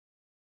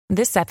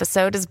This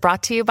episode is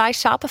brought to you by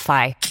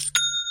Shopify.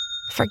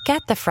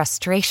 Forget the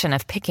frustration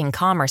of picking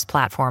commerce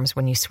platforms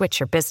when you switch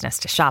your business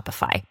to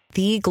Shopify,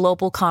 the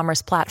global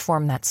commerce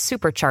platform that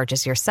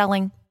supercharges your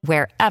selling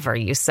wherever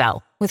you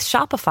sell. With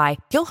Shopify,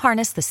 you'll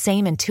harness the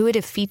same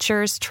intuitive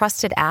features,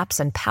 trusted apps,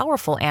 and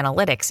powerful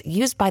analytics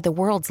used by the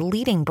world's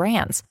leading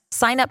brands.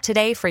 Sign up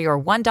today for your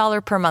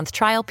 $1 per month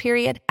trial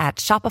period at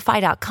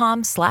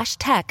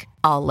shopify.com/tech,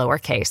 all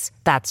lowercase.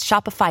 That's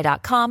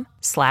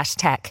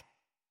shopify.com/tech.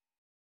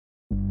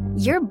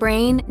 Your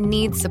brain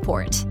needs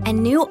support,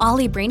 and new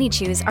Ollie Brainy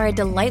Chews are a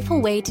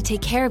delightful way to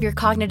take care of your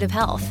cognitive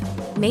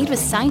health. Made with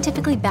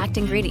scientifically backed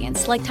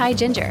ingredients like Thai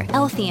ginger,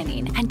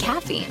 L-theanine, and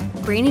caffeine,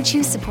 Brainy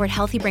Chews support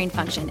healthy brain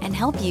function and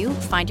help you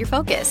find your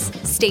focus,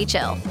 stay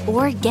chill,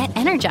 or get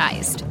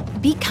energized.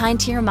 Be kind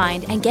to your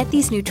mind and get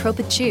these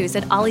nootropic chews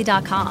at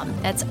ollie.com.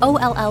 That's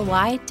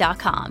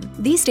OLLY.com.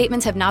 These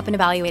statements have not been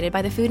evaluated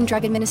by the Food and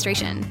Drug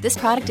Administration. This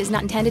product is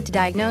not intended to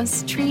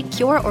diagnose, treat,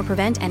 cure, or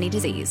prevent any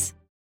disease.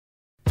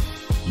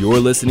 You're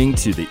listening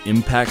to the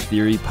Impact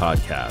Theory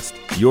Podcast,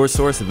 your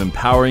source of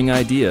empowering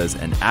ideas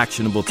and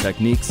actionable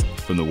techniques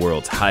from the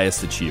world's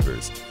highest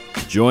achievers.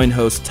 Join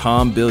host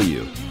Tom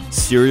Bilyeu,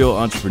 serial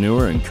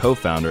entrepreneur and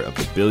co-founder of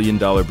the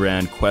billion-dollar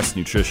brand Quest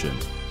Nutrition,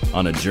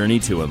 on a journey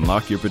to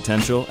unlock your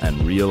potential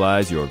and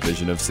realize your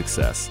vision of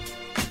success.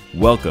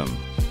 Welcome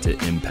to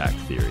Impact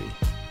Theory.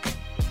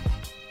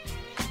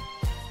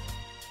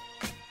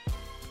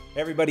 Hey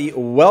everybody,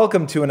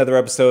 welcome to another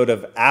episode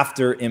of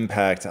After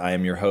Impact. I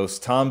am your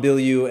host, Tom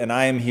Bilyeu, and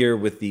I am here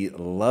with the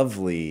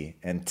lovely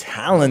and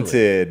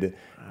talented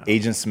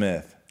Agent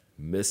Smith.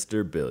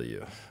 Mr.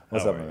 Bilyeu.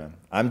 What's up, my man?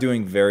 I'm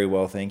doing very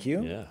well, thank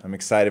you. Yeah. I'm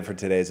excited for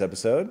today's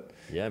episode.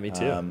 Yeah, me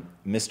too.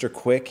 Mr.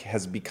 Quick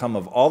has become,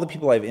 of all the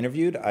people I've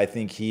interviewed, I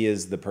think he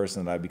is the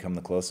person that I've become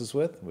the closest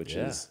with, which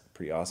is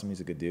pretty awesome.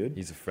 He's a good dude.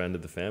 He's a friend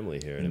of the family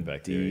here at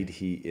Impact Theory. Indeed,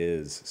 he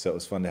is. So it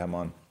was fun to have him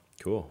on.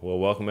 Cool. Well,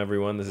 welcome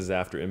everyone. This is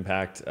After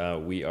Impact.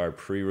 We are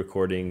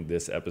pre-recording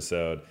this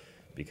episode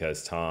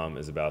because Tom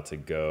is about to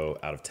go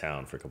out of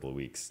town for a couple of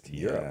weeks to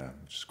Europe. Yeah,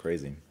 which is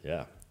crazy.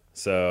 Yeah.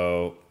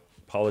 So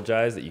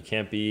apologize that you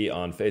can't be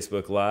on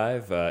Facebook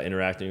Live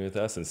interacting with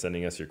us and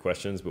sending us your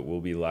questions, but we'll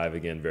be live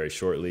again very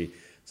shortly.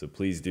 So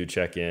please do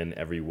check in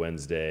every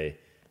Wednesday,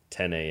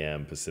 10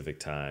 a.m. Pacific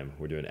time.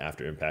 We're doing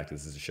After Impact.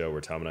 This is a show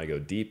where Tom and I go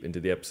deep into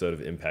the episode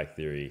of Impact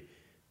Theory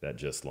that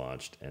just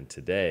launched, and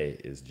today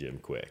is Jim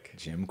Quick.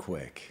 Jim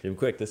Quick,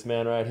 this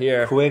man right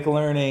here. Quick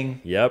learning.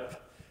 Yep.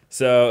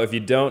 So if you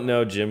don't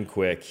know Jim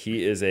Quick,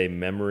 he is a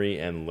memory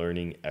and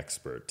learning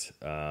expert.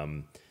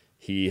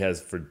 He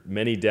has for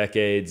many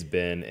decades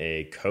been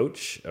a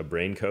coach, a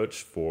brain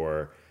coach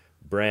for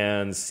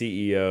brands,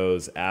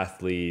 CEOs,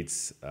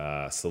 athletes,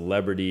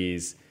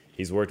 celebrities.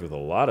 He's worked with a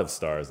lot of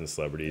stars and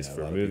celebrities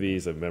for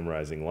movies of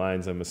memorizing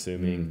lines, I'm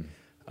assuming.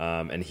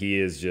 And he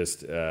is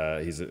just,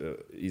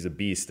 he's a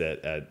beast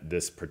at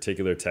this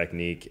particular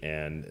technique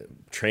and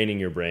training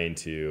your brain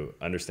to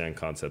understand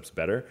concepts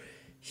better.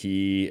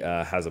 He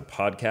has a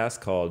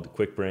podcast called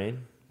Quick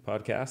Brain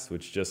Podcast,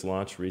 which just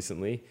launched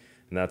recently,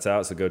 and that's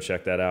out, so go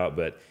check that out.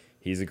 But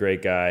he's a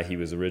great guy. He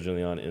was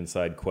originally on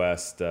Inside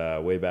Quest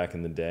way back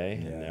in the day,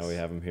 and now we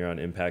have him here on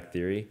Impact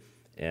Theory.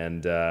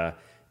 And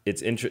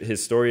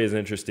his story is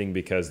interesting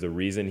because the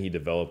reason he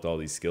developed all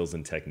these skills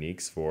and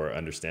techniques for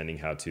understanding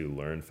how to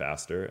learn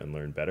faster and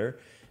learn better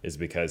is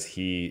because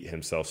he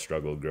himself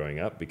struggled growing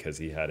up because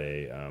he had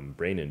a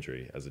brain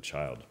injury as a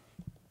child.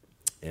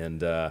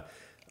 And I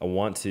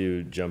want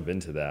to jump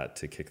into that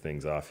to kick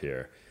things off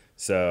here.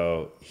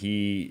 So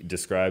he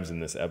describes in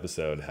this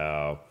episode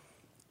how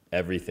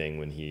everything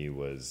when he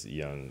was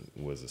young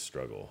was a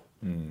struggle,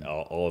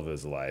 all of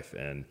his life.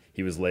 And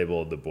he was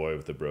labeled the boy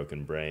with the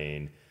broken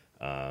brain.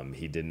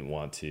 He didn't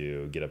want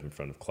to get up in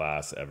front of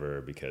class ever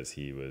because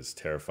he was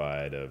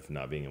terrified of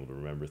not being able to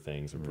remember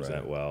things or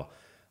present well.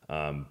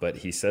 But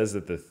he says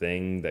that the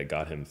thing that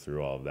got him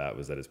through all of that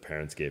was that his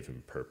parents gave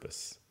him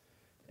purpose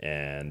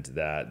and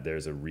that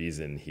there's a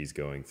reason he's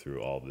going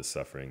through all of this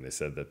suffering. They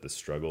said that the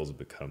struggles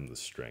become the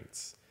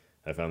strengths.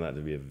 I found that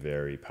to be a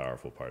very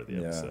powerful part of the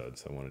episode,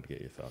 so I wanted to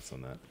get your thoughts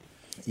on that.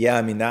 Yeah,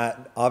 I mean,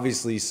 that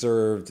obviously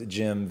served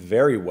Jim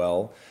very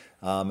well.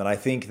 And I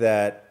think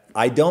that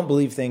I don't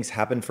believe things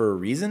happen for a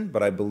reason,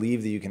 but I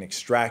believe that you can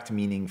extract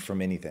meaning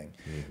from anything.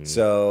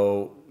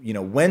 So,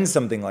 when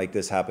something like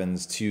this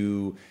happens,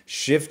 to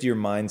shift your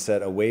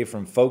mindset away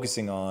from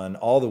focusing on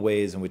all the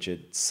ways in which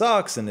it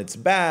sucks and it's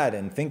bad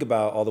and think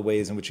about all the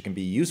ways in which it can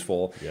be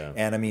useful. Yeah.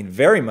 And I mean,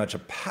 very much a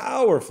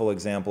powerful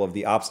example of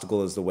the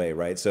obstacle is the way,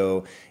 right?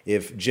 So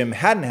if Jim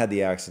hadn't had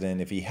the accident,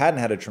 if he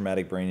hadn't had a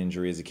traumatic brain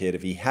injury as a kid,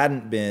 if he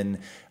hadn't been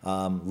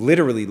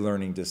literally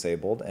learning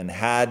disabled and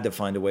had to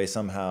find a way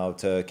somehow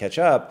to catch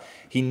up,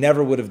 he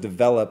never would have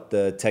developed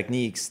the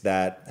techniques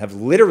that have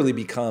literally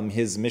become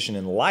his mission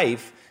in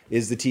life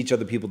is to teach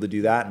other people to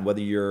do that. And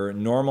whether you're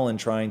normal and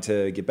trying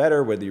to get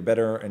better, whether you're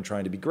better and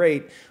trying to be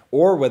great,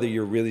 or whether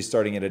you're really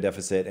starting at a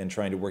deficit and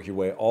trying to work your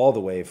way all the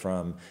way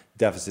from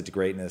deficit to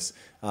greatness,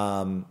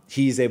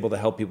 he's able to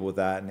help people with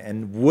that,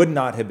 and would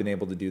not have been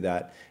able to do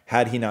that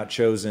had he not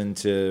chosen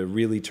to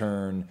really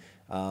turn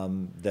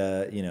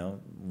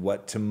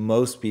what to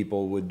most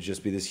people would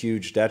just be this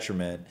huge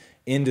detriment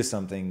into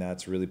something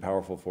that's really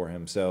powerful for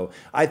him. So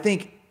I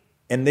think,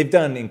 and they've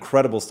done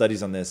incredible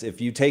studies on this,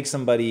 if you take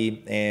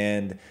somebody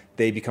and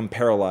they become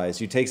paralyzed,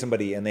 you take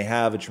somebody and they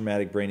have a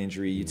traumatic brain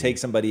injury, you take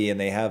somebody and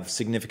they have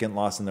significant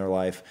loss in their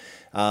life,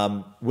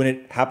 when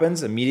it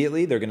happens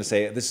immediately, they're going to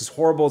say, this is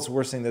horrible, it's the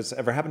worst thing that's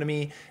ever happened to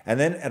me. And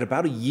then at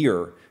about a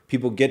year,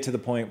 people get to the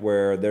point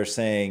where they're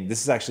saying,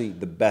 this is actually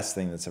the best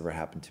thing that's ever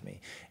happened to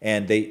me.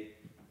 And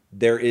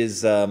there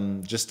is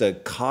just a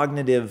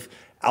cognitive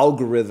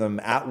algorithm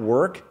at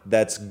work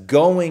that's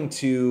going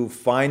to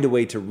find a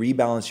way to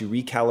rebalance you,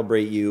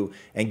 recalibrate you,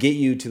 and get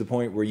you to the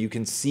point where you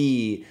can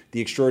see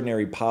the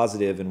extraordinary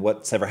positive in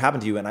what's ever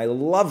happened to you. And I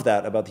love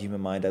that about the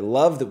human mind. I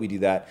love that we do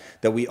that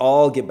we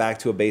all get back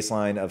to a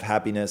baseline of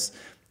happiness.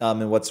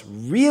 And what's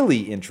really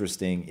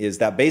interesting is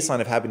that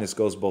baseline of happiness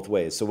goes both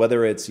ways. So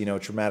whether it's,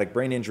 traumatic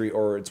brain injury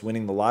or it's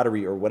winning the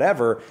lottery or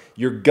whatever,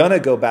 you're going to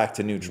go back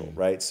to neutral,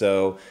 right?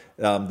 So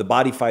the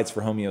body fights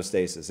for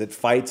homeostasis. It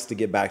fights to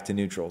get back to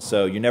neutral.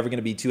 So you're never going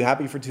to be too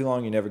happy for too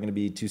long. You're never going to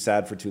be too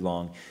sad for too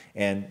long.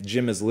 And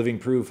Jim is living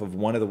proof of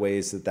one of the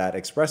ways that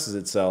expresses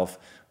itself,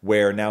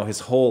 where now his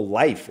whole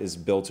life is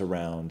built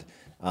around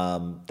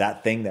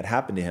that thing that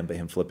happened to him, but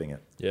him flipping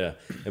it. Yeah.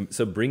 And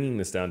so bringing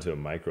this down to a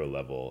micro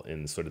level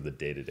in sort of the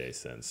day-to-day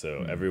sense.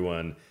 So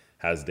everyone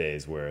has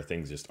days where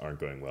things just aren't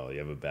going well. You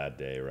have a bad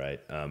day, right?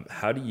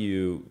 How do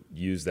you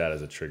use that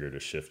as a trigger to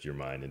shift your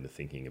mind into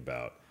thinking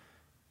about,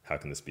 how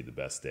can this be the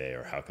best day,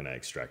 or how can I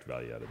extract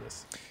value out of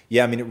this?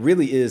 Yeah, I mean, it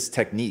really is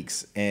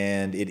techniques,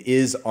 and it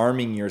is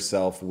arming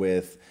yourself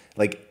with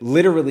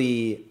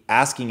literally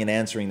asking and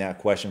answering that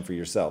question for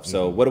yourself.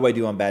 So what do I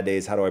do on bad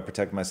days? How do I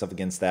protect myself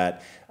against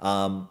that?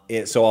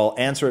 So I'll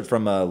answer it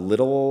from a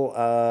little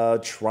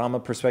trauma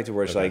perspective,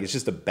 where it's it's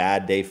just a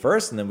bad day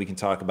first, and then we can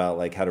talk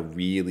about how to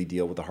really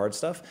deal with the hard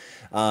stuff.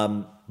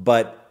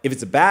 But if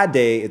it's a bad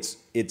day,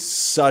 it's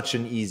such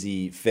an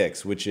easy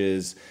fix, which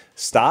is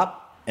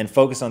stop and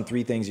focus on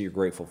 3 things that you're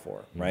grateful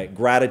for, right?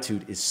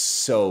 Gratitude is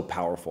so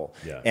powerful.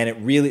 Yeah. And it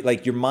really,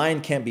 your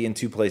mind can't be in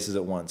 2 places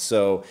at once.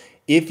 So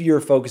if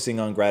you're focusing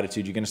on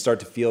gratitude, you're going to start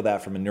to feel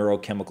that from a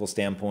neurochemical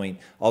standpoint.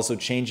 Also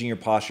changing your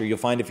posture. You'll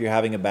find if you're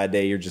having a bad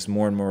day, you're just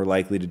more and more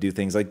likely to do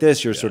things like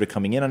this. You're sort of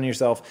coming in on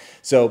yourself.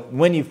 So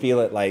when you feel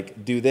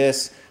it, do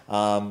this,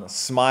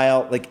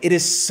 smile. It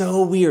is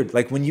so weird.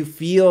 When you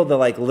feel the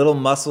little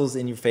muscles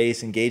in your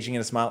face engaging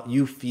in a smile,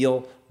 you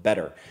feel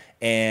better.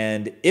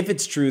 And if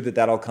it's true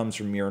that all comes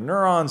from mirror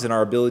neurons, and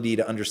our ability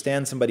to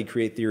understand somebody,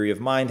 create theory of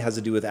mind, has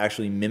to do with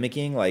actually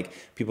mimicking,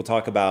 people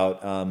talk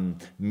about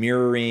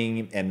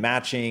mirroring and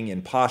matching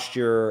and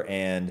posture.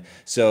 And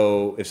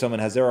so if someone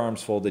has their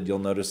arms folded, you'll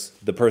notice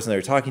the person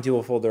they're talking to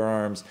will fold their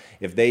arms.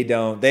 If they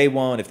don't, they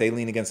won't. If they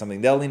lean against something,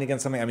 they'll lean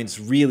against something. I mean,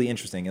 it's really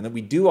interesting. And then we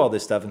do all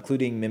this stuff,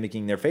 including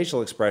mimicking their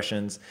facial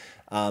expressions,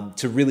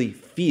 to really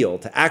feel,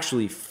 to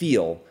actually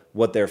feel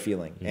what they're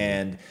feeling.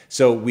 And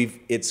so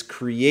it's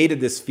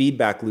created this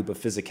feedback loop of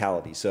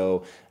physicality.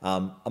 So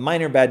a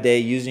minor bad day,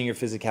 using your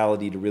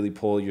physicality to really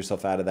pull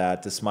yourself out of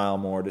that, to smile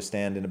more, to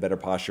stand in a better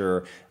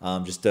posture,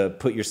 just to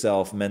put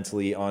yourself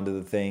mentally onto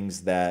the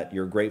things that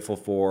you're grateful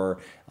for,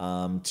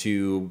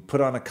 to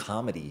put on a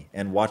comedy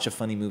and watch a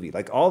funny movie.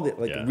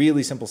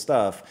 Really simple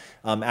stuff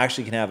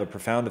actually can have a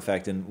profound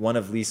effect. And one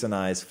of Lisa and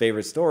I's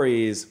favorite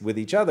stories with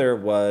each other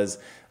was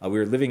we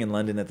were living in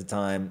London at the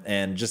time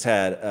and just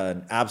had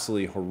an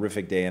absolutely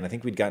horrific day. And I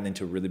think we'd gotten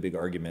into a really big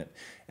argument.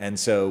 And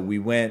so we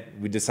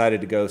decided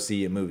to go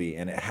see a movie,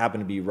 and it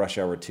happened to be Rush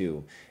Hour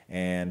 2,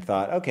 and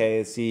thought, okay,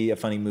 let's see a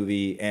funny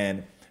movie.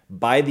 And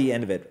by the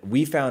end of it,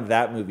 we found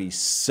that movie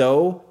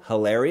so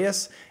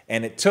hilarious,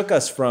 and it took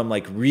us from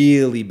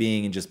really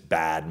being in just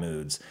bad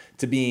moods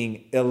to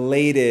being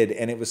elated,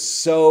 and it was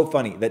so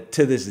funny that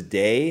to this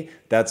day,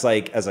 that's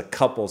as a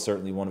couple,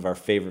 certainly one of our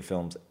favorite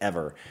films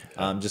ever,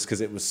 just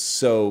because it was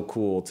so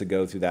cool to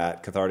go through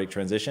that cathartic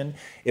transition.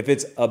 If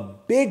it's a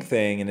big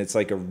thing and it's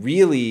a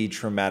really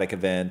traumatic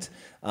event,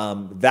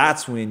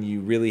 that's when you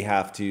really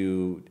have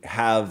to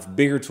have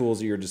bigger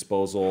tools at your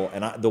disposal.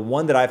 And the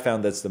one that I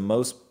found that's the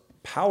most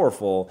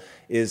powerful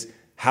is,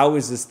 how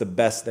is this the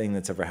best thing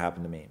that's ever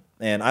happened to me?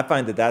 And I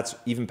find that that's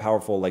even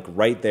powerful,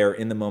 right there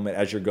in the moment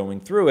as you're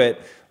going through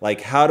it.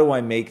 How do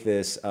I make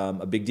this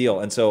a big deal?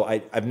 And so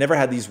I've never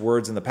had these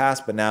words in the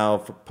past, but now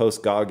for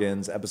post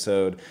Goggins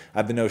episode, I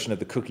have the notion of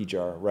the cookie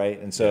jar, right?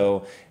 And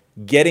so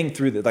getting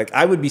through that,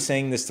 I would be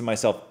saying this to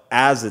myself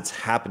as it's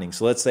happening.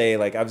 So let's say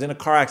I was in a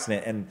car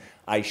accident and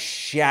I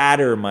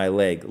shatter my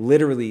leg.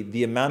 Literally,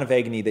 the amount of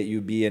agony that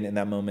you'd be in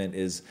that moment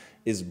is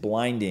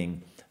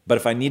blinding. But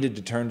if I needed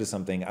to turn to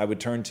something, I would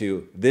turn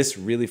to, this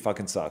really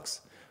fucking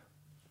sucks.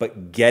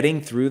 But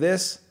getting through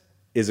this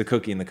is a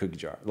cookie in the cookie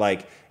jar.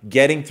 Like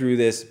getting through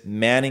this,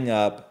 manning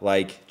up,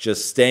 like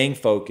just staying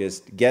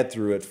focused, get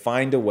through it,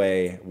 find a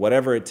way,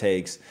 whatever it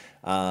takes.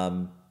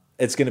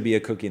 It's going to be a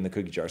cookie in the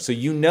cookie jar. So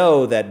you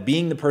know that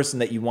being the person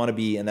that you want to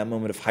be in that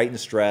moment of heightened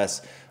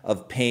stress,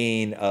 of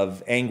pain,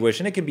 of anguish,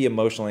 and it can be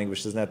emotional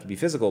anguish, doesn't have to be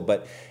physical,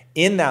 but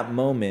in that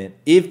moment,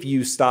 if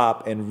you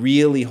stop and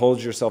really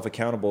hold yourself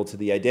accountable to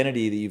the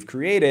identity that you've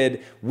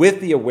created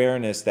with the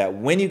awareness that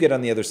when you get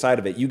on the other side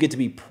of it, you get to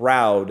be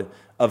proud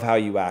of how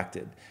you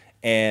acted.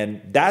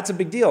 And that's a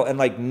big deal. And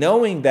like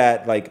knowing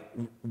that, like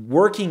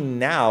working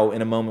now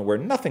in a moment where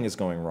nothing is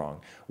going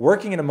wrong,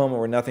 working in a moment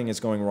where nothing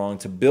is going wrong,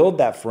 to build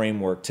that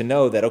framework, to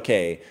know that,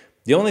 okay,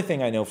 the only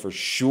thing I know for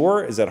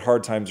sure is that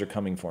hard times are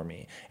coming for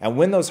me. And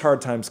when those hard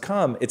times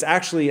come, it's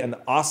actually an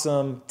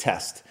awesome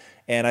test.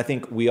 And I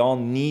think we all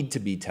need to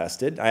be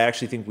tested. I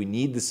actually think we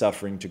need the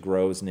suffering to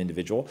grow as an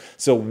individual.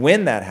 So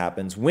when that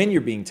happens, when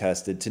you're being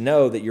tested, to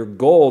know that your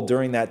goal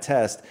during that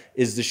test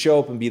is to show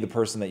up and be the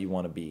person that you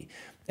want to be.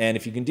 And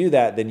if you can do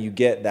that, then you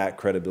get that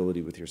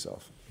credibility with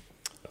yourself.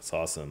 That's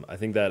awesome. I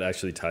think that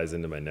actually ties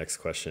into my next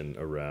question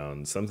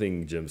around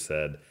something Jim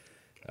said.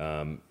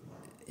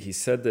 He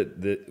said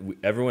that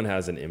everyone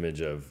has an image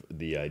of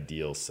the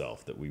ideal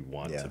self that we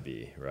want to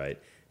be, right?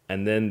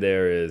 And then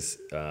there is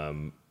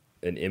an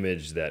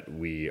image that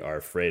we are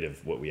afraid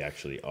of what we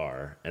actually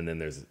are, and then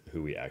there's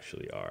who we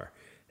actually are.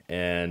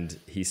 And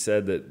he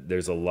said that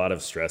there's a lot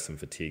of stress and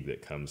fatigue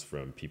that comes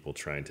from people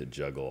trying to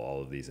juggle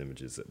all of these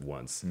images at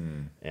once.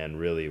 And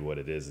really what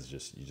it is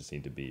just you just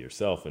need to be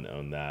yourself and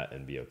own that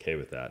and be okay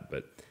with that.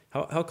 But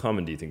how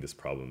common do you think this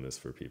problem is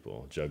for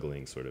people,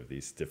 juggling sort of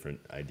these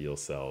different ideal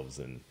selves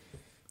and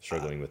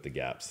struggling with the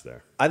gaps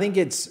there? I think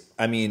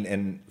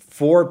and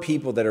for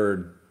people that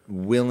are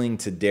willing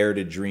to dare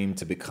to dream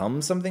to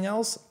become something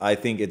else, I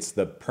think it's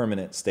the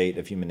permanent state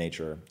of human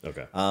nature.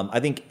 Okay. I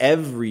think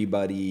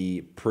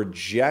everybody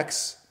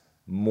projects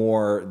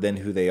more than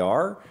who they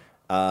are.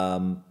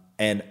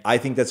 And I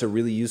think that's a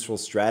really useful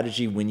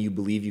strategy when you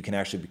believe you can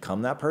actually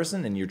become that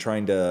person and you're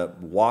trying to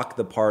walk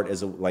the part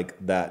as like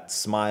that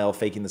smile,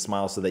 faking the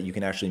smile so that you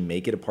can actually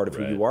make it a part of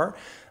who you are.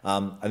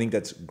 I think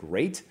that's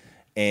great.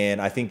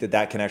 And I think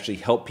that can actually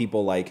help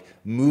people, like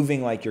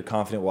moving like you're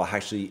confident will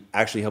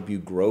actually help you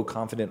grow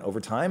confident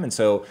over time. And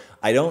so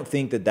I don't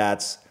think that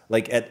that's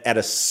like at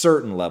a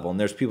certain level, and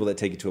there's people that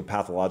take it to a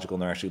pathological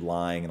and they're actually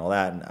lying and all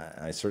that. And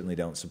I certainly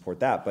don't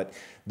support that. But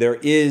there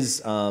is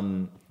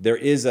an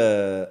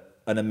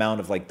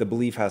amount of like the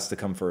belief has to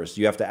come first.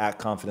 You have to act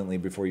confidently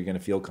before you're going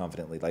to feel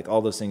confidently, like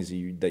all those things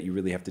that you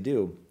really have to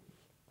do.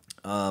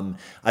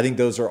 I think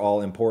those are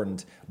all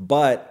important,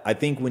 but I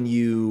think when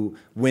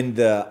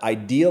the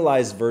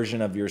idealized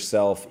version of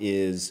yourself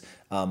is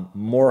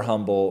more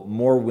humble,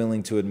 more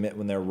willing to admit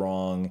when they're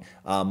wrong,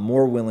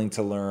 more willing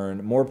to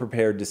learn, more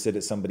prepared to sit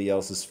at somebody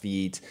else's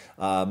feet,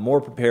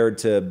 more prepared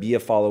to be a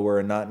follower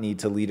and not need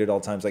to lead at all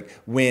times. Like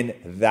when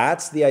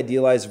that's the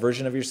idealized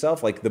version of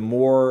yourself, like the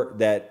more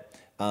that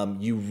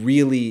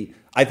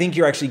I think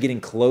you're actually getting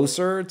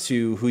closer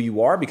to who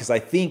you are, because I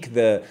think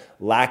the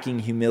lacking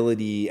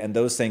humility and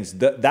those things,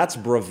 that's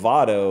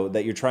bravado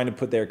that you're trying to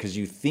put there because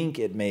you think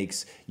it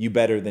makes you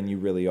better than you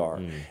really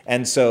are.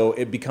 And so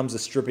it becomes a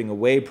stripping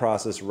away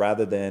process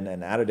rather than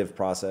an additive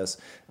process.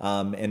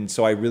 And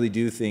so I really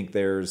do think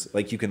there's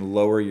like you can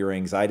lower your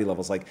anxiety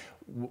levels. Like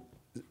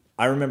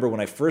I remember when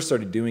I first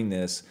started doing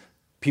this,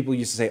 people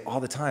used to say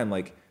all the time,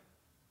 like,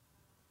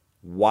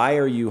 why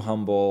are you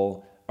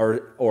humble?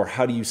 Or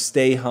how do you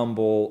stay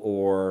humble?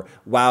 Or,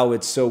 wow,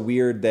 it's so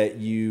weird that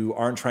you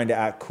aren't trying to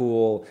act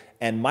cool.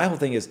 And my whole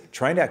thing is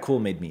trying to act cool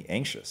made me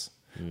anxious.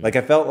 Like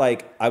I felt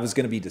like I was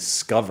going to be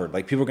discovered.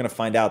 Like people were going to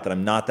find out that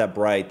I'm not that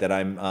bright, that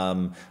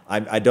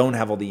I don't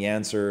have all the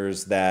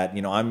answers, that,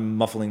 you know, I'm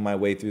muffling my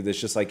way through this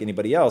just like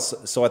anybody else.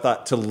 So I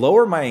thought to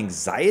lower my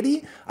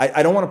anxiety,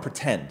 I don't want to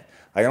pretend.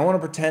 I don't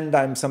want to pretend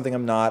I'm something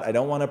I'm not. I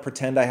don't want to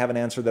pretend I have an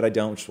answer that I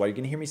don't, which is why you're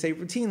going to hear me say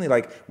routinely,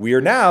 like, we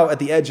are now at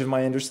the edge of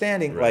my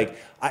understanding. Right.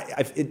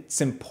 Like,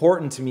 it's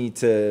important to me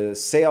to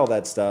say all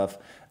that stuff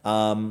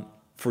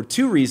for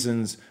two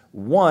reasons.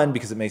 One,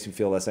 because it makes me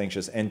feel less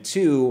anxious. And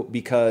two,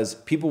 because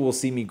people will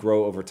see me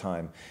grow over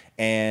time.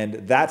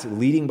 And that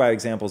leading by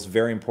example is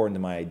very important to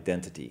my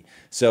identity.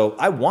 So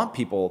I want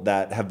people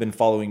that have been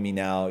following me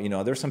now. You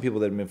know, there's some people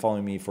that have been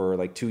following me for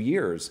like 2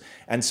 years.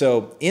 And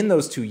so in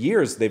those 2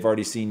 years, they've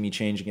already seen me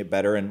changing it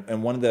better.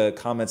 And one of the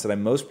comments that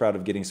I'm most proud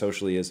of getting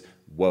socially is,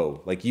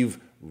 whoa, like you've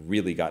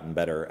really gotten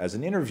better as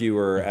an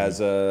interviewer, as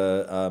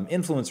a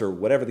influencer,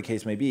 whatever the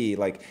case may be.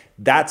 Like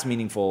that's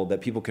meaningful that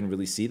people can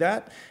really see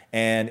that.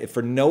 And if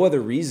for no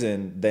other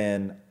reason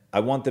than I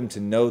want them to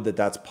know that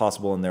that's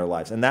possible in their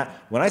lives. And that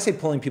when I say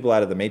pulling people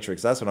out of the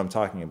matrix, that's what I'm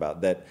talking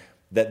about, that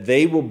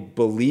they will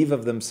believe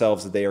of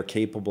themselves that they are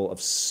capable of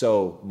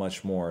so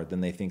much more than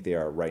they think they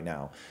are right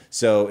now.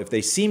 So if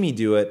they see me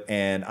do it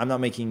and I'm not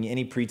making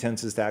any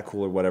pretenses to act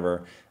cool or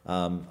whatever,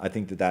 I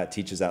think that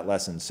teaches that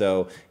lesson.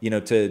 So, you know,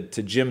 to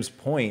Jim's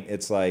point,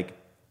 it's like,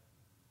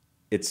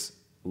 it's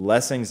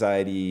less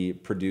anxiety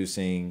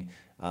producing.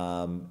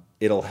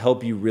 It'll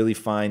help you really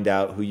find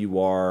out who you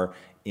are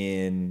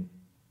in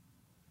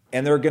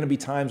And there are going to be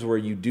times where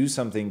you do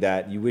something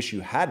that you wish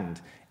you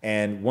hadn't.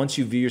 And once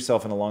you view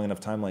yourself in a long enough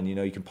timeline,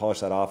 you can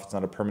polish that off. It's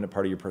not a permanent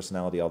part of your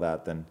personality, all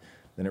that, then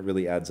it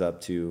really adds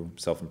up to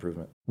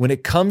self-improvement. When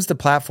it comes to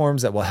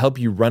platforms that will help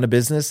you run a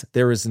business,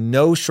 there is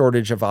no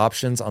shortage of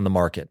options on the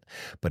market.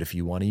 But if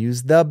you want to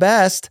use the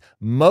best,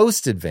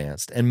 most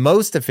advanced, and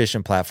most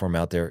efficient platform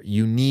out there,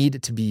 you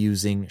need to be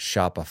using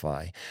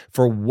Shopify.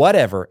 For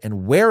whatever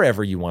and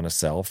wherever you want to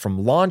sell,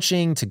 from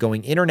launching to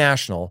going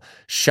international,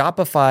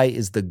 Shopify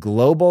is the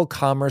global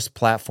commerce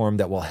platform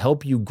that will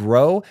help you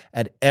grow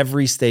at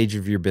every stage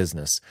of your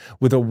business.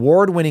 With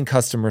award-winning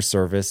customer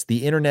service,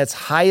 the internet's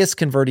highest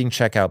converting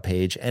checkout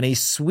page, and a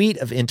suite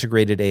of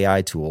integrated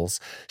AI tools,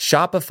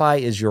 Shopify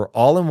is your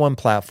all-in-one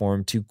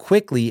platform to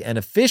quickly and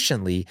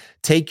efficiently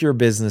take your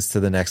business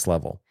to the next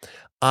level.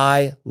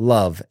 I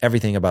love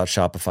everything about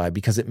Shopify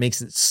because it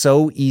makes it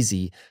so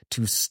easy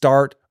to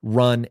start,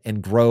 run, and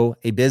grow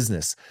a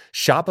business.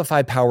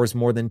 Shopify powers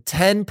more than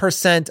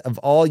 10% of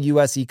all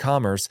US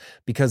e-commerce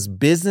because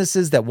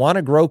businesses that want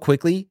to grow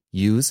quickly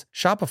use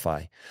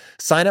Shopify.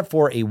 Sign up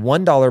for a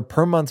 $1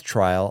 per month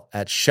trial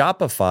at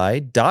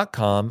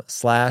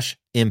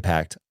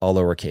shopify.com/impact, all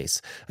lowercase.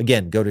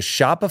 Again, go to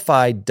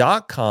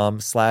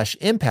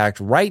shopify.com/impact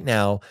right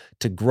now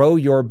to grow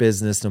your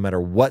business no matter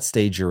what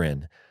stage you're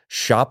in.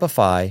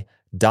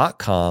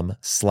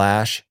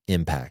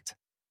 Shopify.com/impact.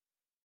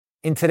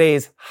 In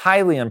today's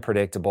highly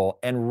unpredictable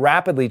and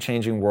rapidly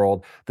changing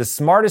world, the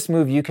smartest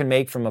move you can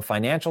make from a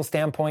financial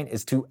standpoint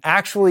is to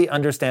actually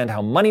understand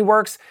how money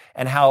works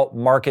and how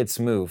markets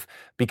move.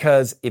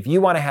 Because if you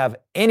want to have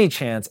any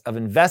chance of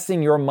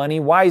investing your money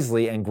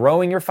wisely and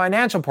growing your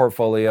financial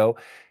portfolio,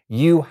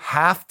 you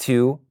have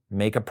to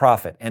make a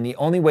profit. And the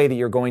only way that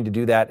you're going to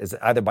do that is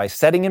either by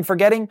setting and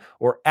forgetting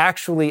or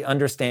actually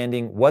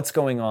understanding what's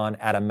going on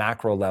at a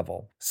macro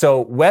level. So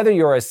whether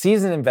you're a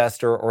seasoned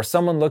investor or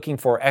someone looking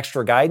for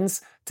extra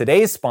guidance,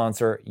 today's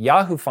sponsor,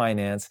 Yahoo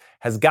Finance,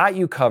 has got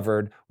you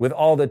covered with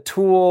all the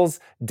tools,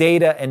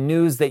 data, and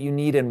news that you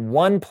need in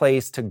one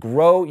place to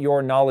grow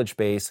your knowledge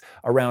base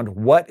around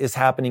what is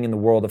happening in the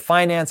world of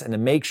finance and to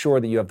make sure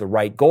that you have the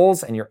right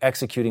goals and you're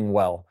executing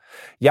well.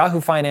 Yahoo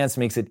Finance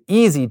makes it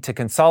easy to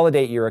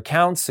consolidate your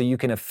accounts so you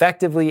can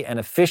effectively and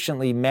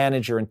efficiently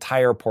manage your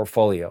entire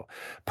portfolio.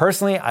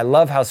 Personally, I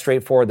love how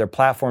straightforward their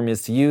platform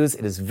is to use.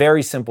 It is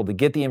very simple to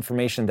get the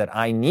information that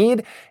I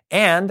need,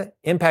 and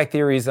Impact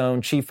Theory's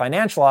own chief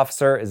financial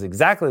officer is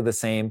exactly the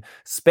same,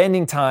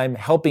 spending time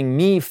helping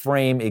me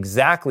frame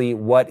exactly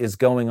what is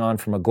going on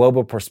from a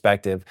global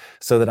perspective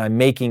so that I'm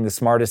making the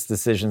smartest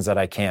decisions that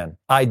I can.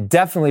 I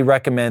definitely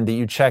recommend that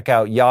you check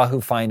out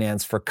Yahoo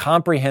Finance for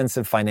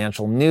comprehensive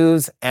financial news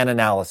and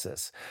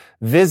analysis.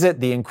 Visit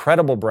the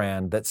incredible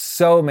brand that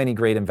so many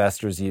great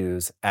investors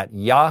use at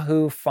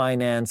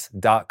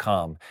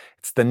yahoofinance.com.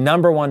 It's the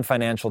 #1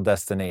 financial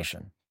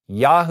destination.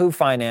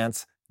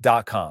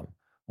 yahoofinance.com.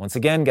 Once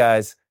again,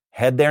 guys,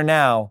 head there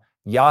now,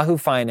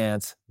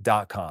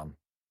 yahoofinance.com.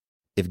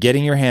 If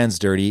getting your hands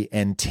dirty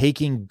and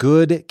taking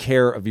good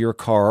care of your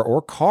car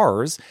or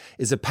cars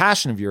is a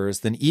passion of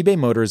yours, then eBay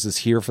Motors is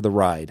here for the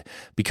ride.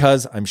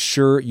 Because I'm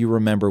sure you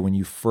remember when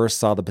you first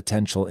saw the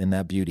potential in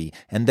that beauty.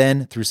 And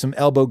then through some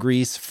elbow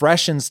grease,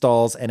 fresh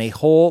installs, and a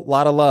whole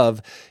lot of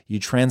love, you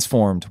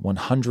transformed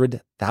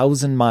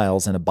 100,000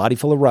 miles and a body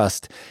full of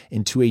rust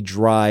into a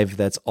drive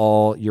that's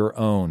all your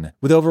own.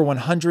 With over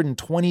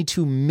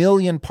 122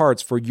 million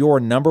parts for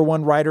your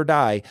 #1 ride or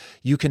die,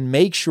 you can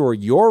make sure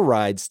your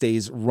ride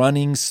stays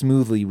running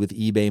smoothly with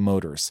eBay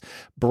Motors.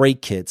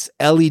 Brake kits,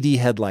 LED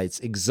headlights,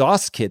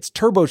 exhaust kits,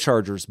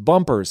 turbochargers,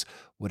 bumpers,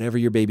 whatever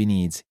your baby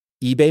needs,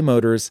 eBay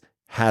Motors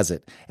has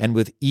it. And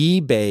with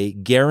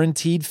eBay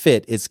Guaranteed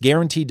Fit, it's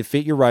guaranteed to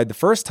fit your ride the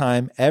first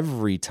time,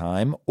 every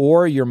time,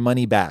 or your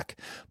money back.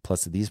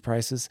 Plus, at these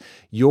prices,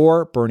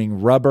 you're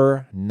burning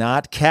rubber,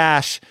 not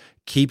cash.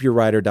 Keep your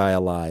ride or die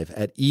alive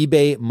at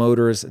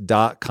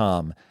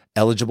ebaymotors.com.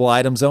 Eligible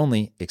items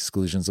only.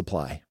 Exclusions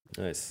apply.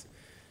 Nice.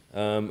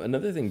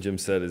 Another thing Jim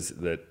said is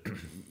that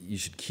you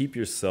should keep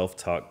your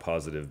self-talk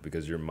positive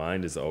because your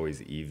mind is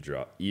always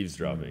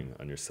eavesdropping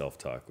on your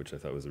self-talk, which I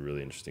thought was a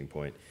really interesting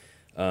point.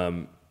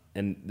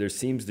 And there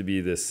seems to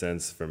be this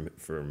sense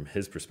from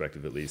his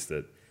perspective, at least,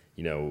 that,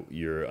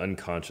 you're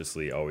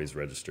unconsciously always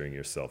registering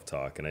your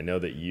self-talk. And I know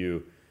that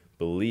you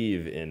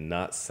believe in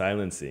not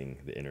silencing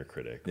the inner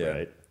critic,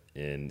 right?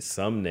 In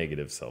some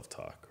negative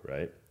self-talk,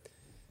 right?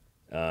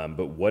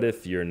 But what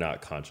if you're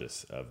not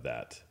conscious of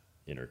that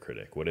inner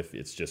critic? What if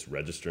it's just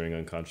registering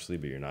unconsciously,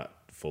 but you're not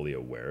fully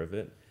aware of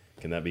it?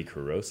 Can that be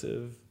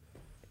corrosive?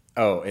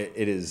 Oh,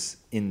 it is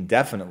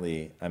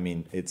indefinitely. I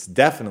mean, it's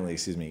definitely,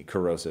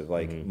 corrosive.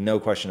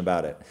 No question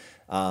about it.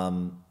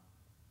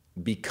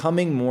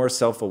 Becoming more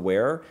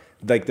self-aware.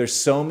 There's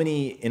so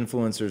many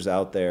influencers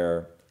out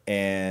there,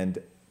 and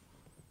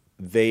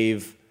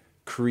they've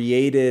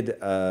created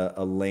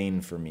a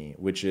lane for me,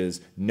 which is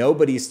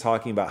nobody's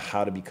talking about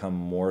how to become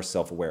more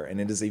self-aware.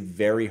 And it is a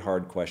very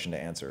hard question to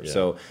answer. Yeah.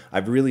 So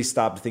I've really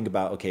stopped to think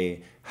about,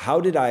 okay,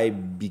 how did I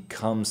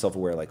become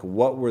self-aware?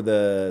 What were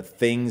the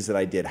things that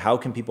I did? How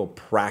can people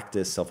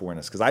practice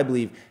self-awareness? Because I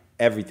believe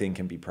everything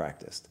can be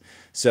practiced.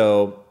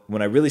 So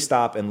when I really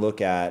stop and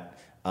look at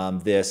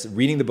this,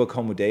 reading the book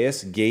Homo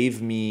Deus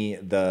gave me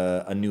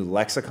a new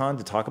lexicon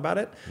to talk about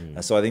it.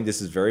 So I think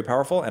this is very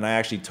powerful. And I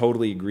actually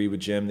totally agree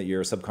with Jim that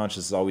your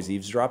subconscious is always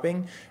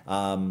eavesdropping.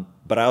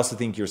 But I also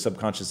think your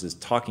subconscious is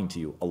talking to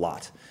you a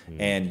lot.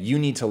 And you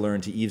need to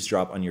learn to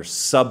eavesdrop on your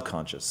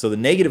subconscious. So the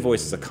negative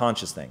voice is a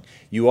conscious thing.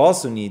 You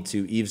also need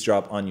to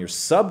eavesdrop on your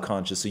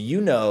subconscious so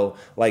you know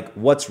like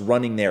what's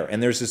running there.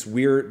 And there's this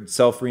weird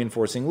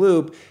self-reinforcing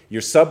loop.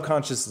 Your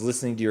subconscious is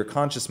listening to your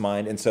conscious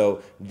mind. And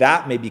so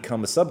that may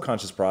become a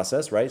subconscious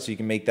process, right? So you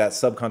can make that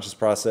subconscious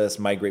process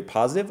migrate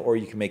positive, or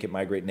you can make it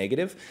migrate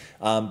negative.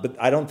 But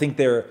I don't think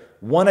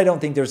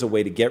there's a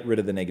way to get rid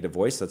of the negative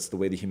voice. That's the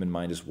way the human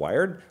mind is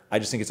wired. I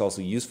just think it's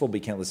also useful, but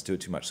you can't listen to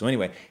it too much. So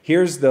anyway,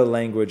 here's the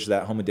language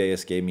that Homo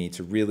Deus gave me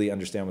to really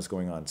understand what's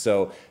going on.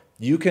 So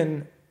you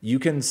can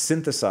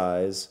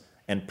synthesize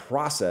and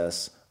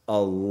process a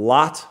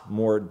lot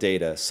more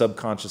data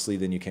subconsciously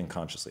than you can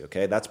consciously,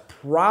 okay? That's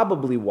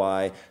probably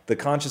why the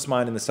conscious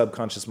mind and the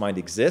subconscious mind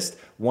exist.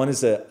 One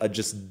is a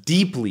just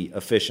deeply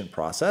efficient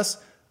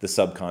process, the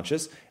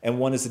subconscious, and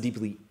one is a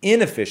deeply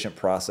inefficient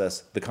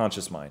process, the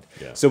conscious mind.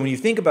 Yeah. So when you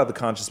think about the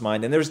conscious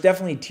mind, and there's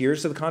definitely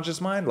tiers to the conscious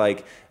mind,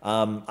 like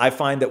I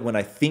find that when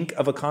I think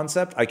of a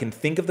concept, I can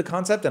think of the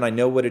concept and I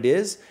know what it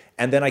is,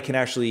 and then I can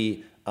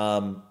actually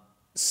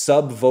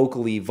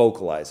sub-vocally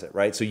vocalize it,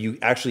 right? So you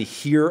actually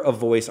hear a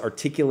voice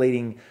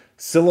articulating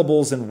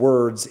syllables and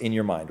words in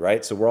your mind,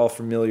 right? So we're all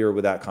familiar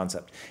with that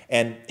concept.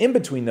 And in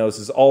between those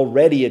is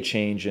already a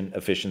change in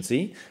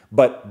efficiency,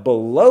 but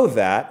below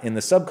that, in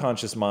the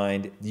subconscious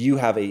mind, you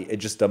have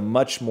just a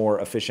much more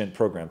efficient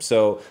program.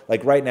 So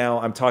like right now,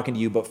 I'm talking to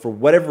you, but for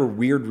whatever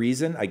weird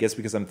reason, I guess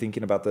because I'm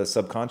thinking about the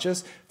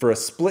subconscious, for a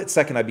split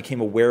second, I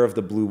became aware of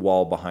the blue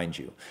wall behind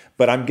you.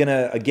 But I'm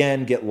gonna,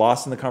 again, get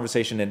lost in the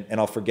conversation and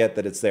I'll forget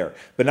that it's there.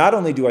 But not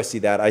only do I see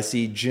that, I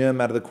see Jim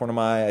out of the corner of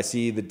my eye, I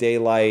see the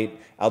daylight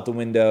out the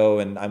window,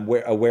 and I'm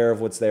aware of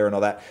what's there and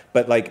all that.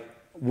 But like,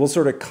 we'll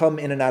sort of come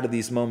in and out of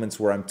these moments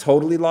where I'm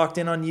totally locked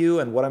in on you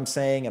and what I'm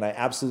saying, and I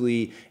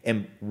absolutely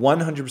am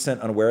 100%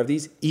 unaware of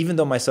these, even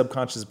though my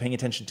subconscious is paying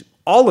attention to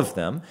all of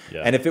them.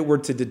 Yeah. And if it were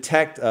to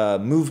detect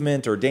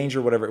movement or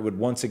danger or whatever, it would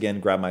once again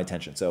grab my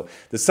attention. So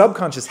the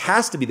subconscious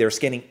has to be there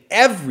scanning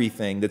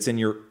everything that's in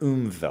your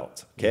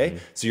Umwelt, okay?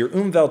 Mm-hmm. So your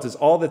Umwelt is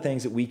all the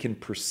things that we can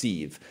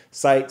perceive: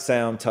 sight,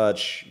 sound,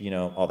 touch,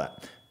 all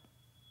that.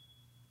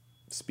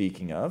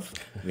 Speaking of,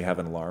 we have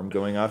an alarm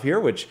going off here,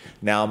 which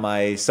now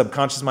my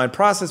subconscious mind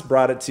process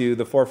brought it to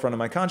the forefront of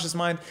my conscious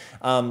mind.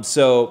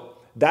 So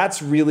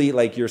that's really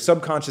like your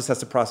subconscious has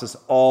to process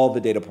all the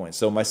data points.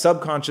 So my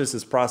subconscious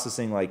is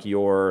processing like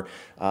your,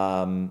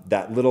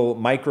 that little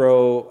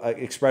micro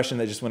expression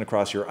that just went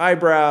across your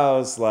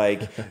eyebrows,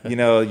 like,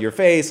 your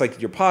face,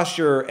 like your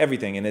posture,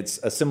 everything. And it's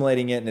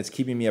assimilating it and it's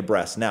keeping me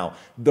abreast. Now,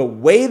 the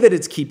way that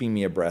it's keeping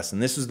me abreast,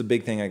 and this is the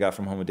big thing I got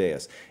from Homo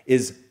Deus,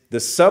 is the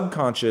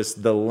subconscious,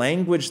 the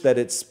language that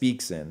it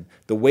speaks in,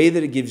 the way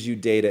that it gives you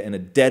data in a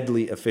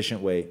deadly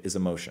efficient way is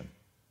emotion.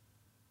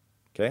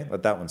 Okay,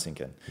 let that one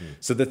sink in.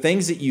 So the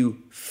things that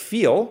you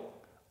feel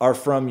are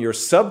from your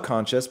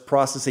subconscious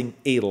processing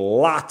a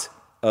lot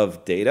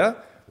of data.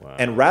 Wow.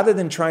 And rather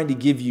than trying to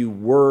give you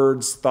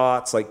words,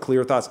 thoughts, like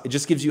clear thoughts, it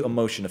just gives you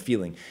emotion, a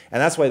feeling.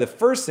 And that's why the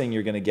first thing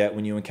you're going to get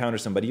when you encounter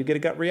somebody, you get a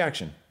gut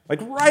reaction,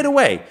 like right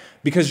away,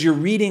 because you're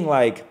reading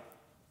like,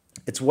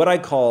 it's what I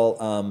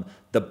call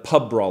the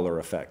pub brawler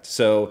effect.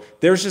 So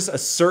there's just a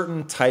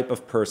certain type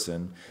of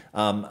person.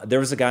 There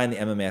was a guy in the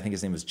MMA, I think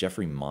his name was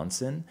Jeffrey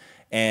Monson,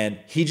 and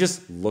he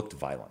just looked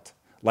violent.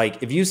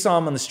 Like if you saw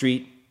him on the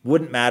street,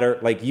 wouldn't matter.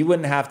 Like you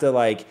wouldn't have to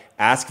like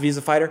ask if he's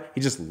a fighter.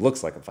 He just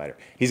looks like a fighter.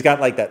 He's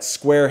got like that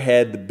square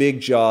head, the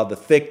big jaw, the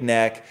thick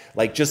neck,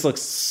 like just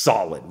looks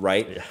solid,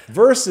 right? Yeah.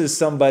 Versus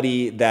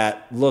somebody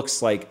that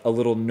looks like a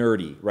little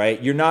nerdy,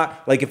 right? You're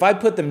not like, if I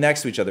put them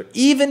next to each other,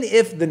 even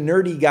if the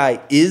nerdy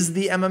guy is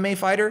the MMA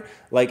fighter,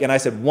 like, and I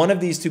said, one of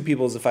these two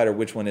people is a fighter,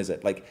 which one is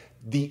it? Like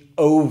the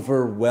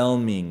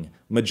overwhelming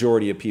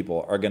majority of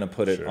people are going to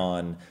put it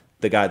on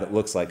the guy that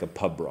looks like a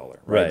pub brawler,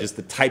 right? Just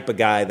the type of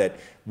guy that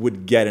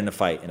would get in a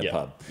fight in a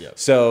pub. Yep.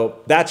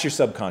 So that's your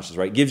subconscious,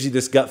 right? Gives you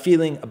this gut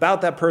feeling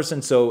about that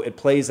person, so it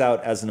plays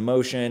out as an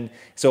emotion.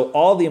 So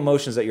all the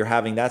emotions that you're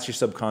having, that's your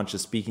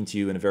subconscious speaking to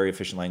you in a very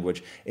efficient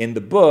language. In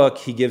the book,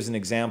 he gives an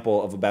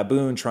example of a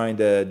baboon trying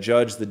to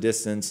judge the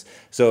distance.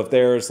 So if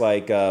there's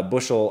like a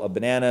bushel of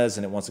bananas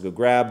and it wants to go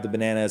grab the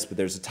bananas, but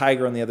there's a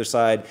tiger on the other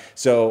side.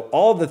 So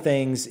all the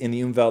things in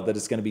the Umwelt that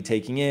it's going to be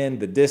taking in,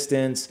 the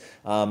distance,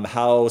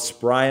 how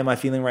spry am I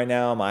feeling right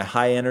now? Am I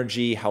high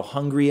energy? How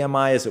hungry am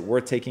I? Is it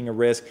worth taking a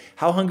risk?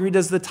 How hungry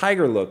does the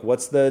tiger look?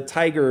 What's the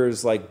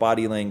tiger's like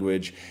body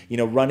language?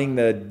 Running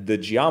the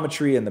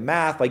geometry and the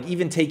math, like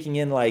even taking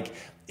in like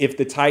if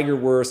the tiger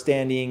were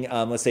standing,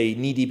 let's say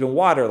knee deep in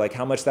water, like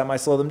how much that might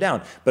slow them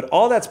down. But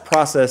all that's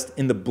processed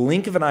in the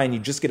blink of an eye and you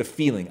just get a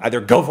feeling,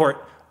 either go for it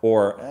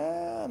or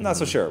I'm not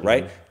so sure,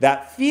 right?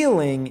 That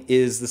feeling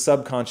is the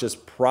subconscious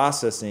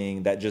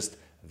processing that just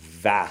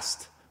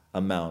vast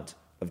amount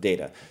of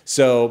data.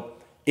 So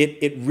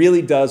it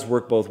really does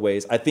work both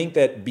ways. I think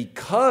that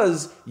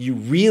because you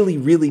really,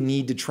 really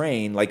need to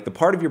train, like the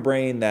part of your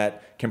brain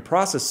that can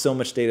process so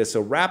much data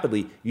so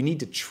rapidly, you need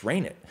to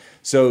train it.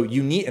 So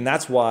you need, and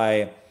that's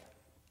why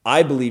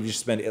I believe you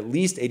should spend at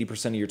least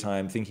 80% of your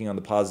time thinking on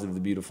the positive,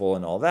 the beautiful,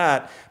 and all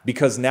that,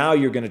 because now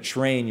you're going to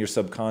train your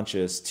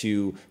subconscious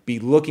to be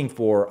looking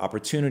for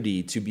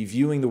opportunity, to be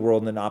viewing the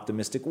world in an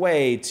optimistic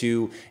way,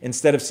 to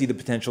instead of see the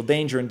potential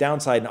danger and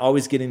downside and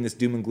always getting this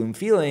doom and gloom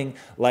feeling,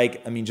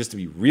 like, I mean, just to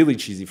be really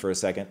cheesy for a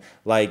second,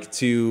 like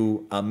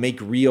to make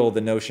real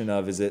the notion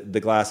of, is it the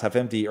glass half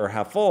empty or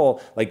half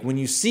full? Like when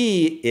you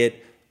see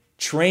it,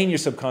 train your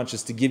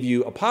subconscious to give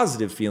you a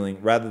positive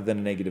feeling rather than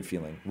a negative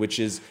feeling, which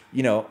is,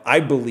 I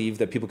believe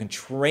that people can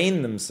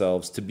train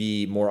themselves to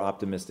be more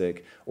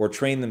optimistic or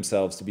train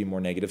themselves to be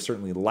more negative.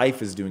 Certainly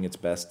life is doing its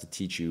best to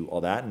teach you all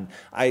that. And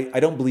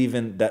I don't believe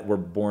in that we're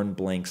born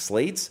blank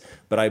slates,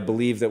 but I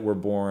believe that we're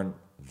born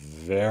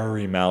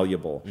very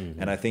malleable.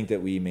 And I think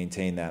that we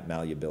maintain that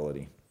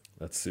malleability.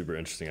 That's super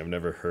interesting. I've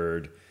never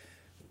heard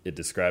it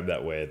described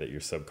that way, that your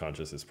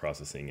subconscious is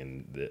processing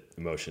and the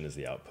emotion is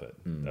the output.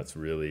 That's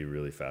really,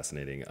 really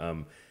fascinating.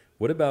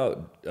 What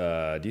about,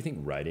 do you think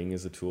writing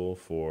is a tool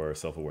for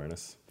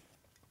self-awareness?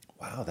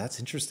 Wow, that's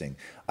interesting.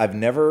 I've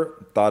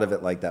never thought of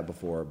it like that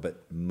before,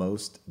 but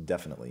most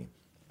definitely,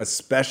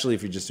 especially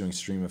if you're just doing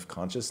stream of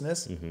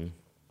consciousness.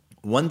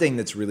 One thing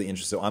that's really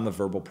interesting, so I'm a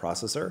verbal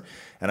processor,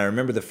 and I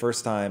remember the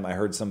first time I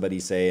heard somebody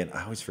say, and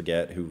I always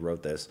forget who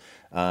wrote this,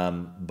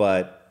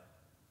 but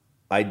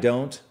I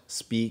don't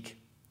speak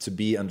to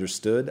be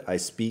understood, I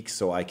speak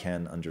so I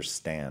can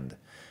understand.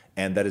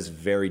 And that is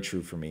very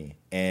true for me.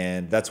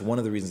 And that's one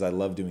of the reasons I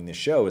love doing this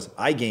show, is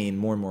I gain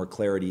more and more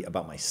clarity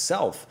about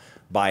myself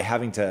by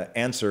having to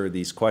answer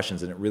these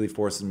questions. And it really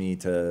forces me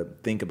to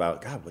think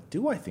about, God, what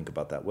do I think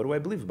about that? What do I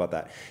believe about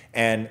that?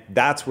 And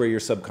that's where your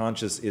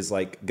subconscious is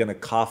like going to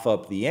cough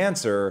up the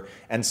answer.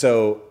 And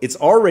so it's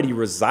already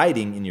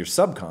residing in your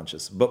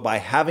subconscious, but by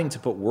having to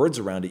put words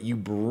around it, you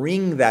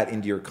bring that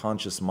into your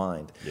conscious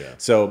mind. Yeah.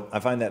 So I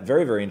find that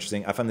very, very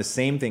interesting. I find the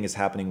same thing is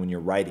happening when you're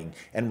writing.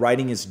 And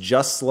writing is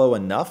just slow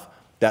enough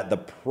that the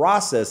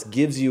process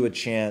gives you a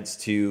chance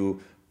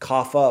to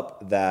cough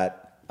up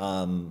that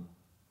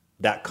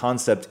that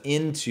concept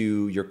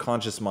into your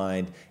conscious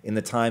mind in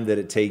the time that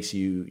it takes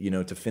you,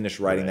 to finish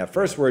writing that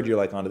first word. You're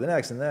like on to the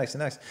next and the next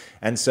and the next.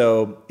 And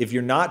so if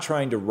you're not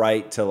trying to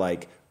write to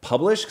like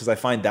publish, because I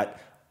find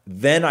that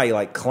then I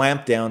like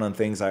clamp down on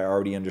things I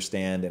already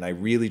understand, and I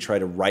really try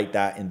to write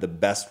that in the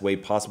best way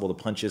possible, the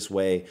punchiest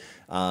way.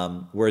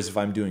 Whereas if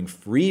I'm doing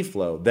free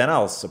flow, then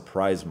I'll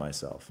surprise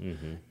myself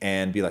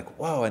and be like,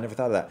 whoa, I never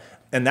thought of that.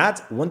 And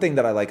that's one thing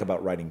that I like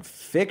about writing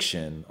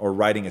fiction or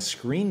writing a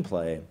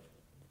screenplay,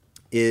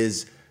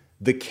 is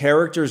the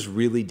characters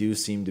really do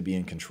seem to be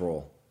in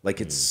control.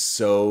 Like it's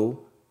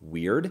so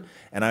weird.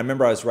 And I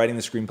remember I was writing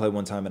the screenplay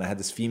one time and I had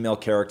this female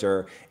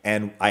character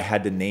and I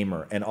had to name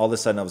her. And all of a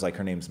sudden I was like,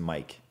 her name's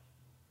Mike.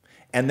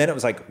 And then it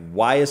was like,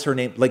 why is her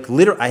name? Like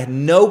literally, I had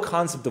no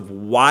concept of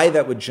why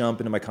that would jump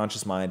into my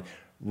conscious mind.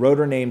 Wrote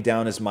her name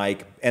down as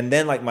Mike. And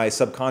then like my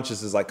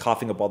subconscious is like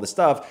coughing up all this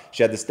stuff.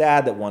 She had this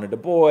dad that wanted a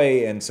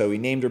boy. And so he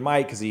named her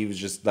Mike because he was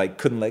just like,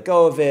 couldn't let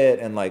go of it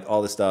and like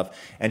all this stuff.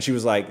 And she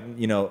was like,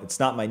 it's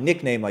not my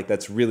nickname. Like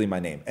that's really my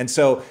name. And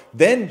so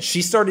then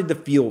she started to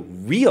feel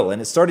real, and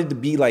it started to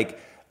be like,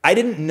 I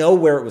didn't know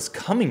where it was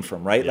coming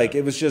from, right? Yeah. Like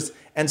it was just,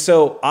 and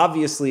so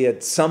obviously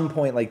at some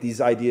point, like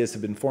these ideas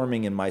have been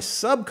forming in my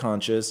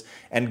subconscious,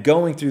 and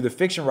going through the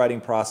fiction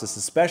writing process,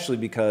 especially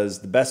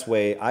because the best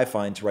way I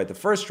find to write the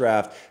first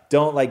draft,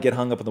 don't like get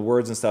hung up on the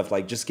words and stuff,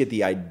 like just get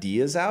the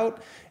ideas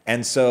out.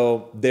 And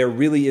so there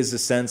really is a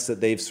sense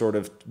that they've sort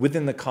of,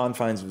 within the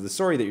confines of the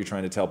story that you're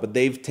trying to tell, but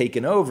they've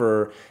taken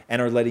over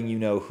and are letting you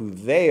know who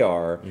they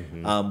are,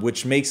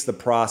 which makes the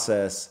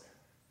process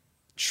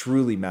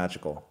truly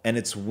magical. And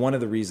it's one of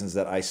the reasons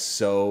that I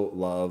so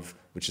love,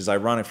 which is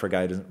ironic for a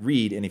guy who doesn't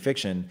read any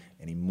fiction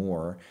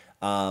anymore,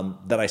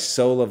 that I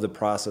so love the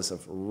process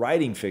of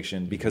writing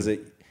fiction, because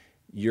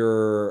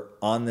you're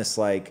on this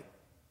like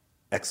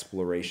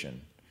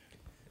exploration.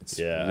 It's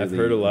really I've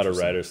heard a lot of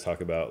writers talk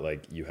about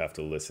like you have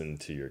to listen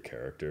to your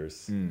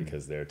characters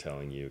because they're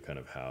telling you kind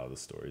of how the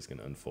story's going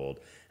to unfold.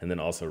 And then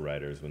also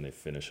writers, when they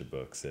finish a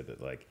book, say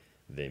that like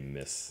they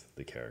miss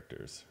the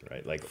characters,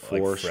 right? Like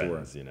friends, sure.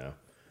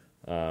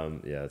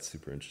 It's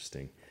super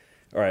interesting.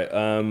 All right,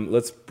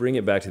 let's bring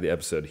it back to the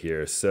episode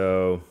here.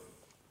 So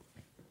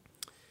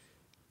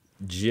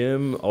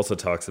Jim also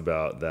talks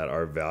about that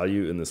our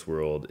value in this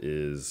world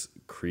is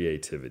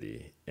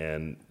creativity.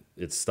 And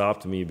it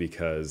stopped me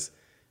because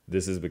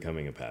this is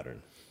becoming a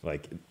pattern.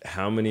 Like,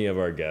 how many of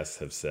our guests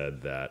have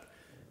said that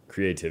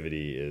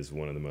creativity is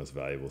one of the most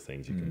valuable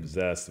things you can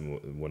possess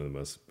and one of the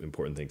most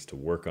important things to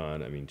work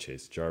on? I mean,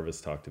 Chase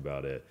Jarvis talked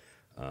about it.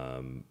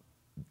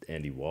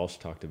 Andy Walsh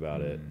talked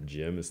about it.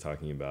 Jim is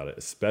talking about it,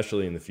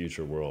 especially in the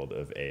future world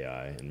of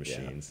AI and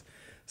machines. Yeah.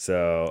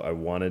 So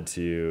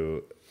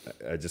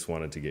I just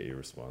wanted to get your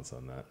response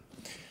on that.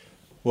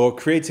 Well,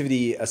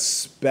 creativity,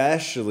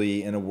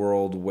 especially in a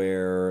world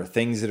where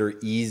things that are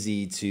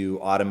easy to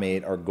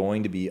automate are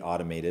going to be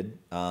automated,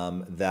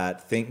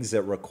 that things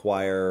that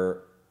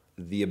require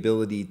the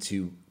ability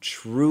to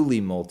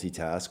truly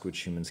multitask, which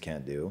humans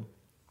can't do,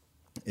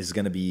 is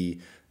going to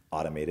be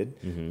automated,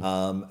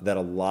 that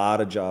a lot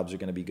of jobs are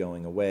going to be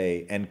going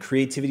away. And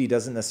creativity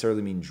doesn't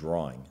necessarily mean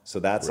drawing. So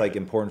that's like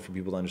important for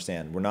people to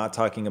understand. We're not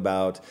talking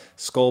about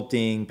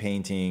sculpting,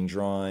 painting,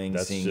 drawing,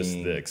 singing. That's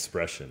just the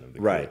expression of the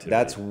right. creativity.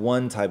 That's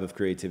one type of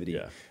creativity.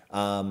 Yeah.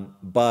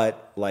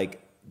 But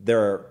like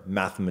there are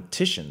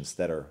mathematicians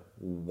that are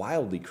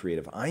wildly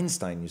creative.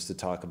 Einstein used to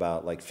talk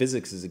about like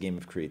physics is a game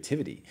of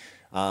creativity.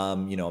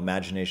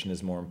 Imagination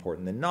is more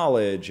important than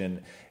knowledge.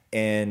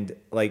 And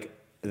like,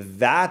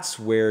 that's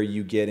where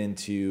you get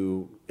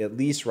into, at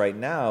least right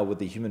now, what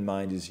the human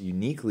mind is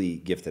uniquely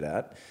gifted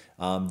at,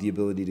 the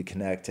ability to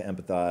connect, to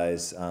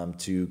empathize,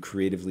 to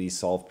creatively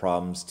solve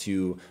problems,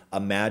 to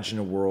imagine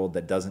a world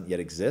that doesn't yet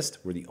exist.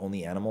 We're the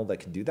only animal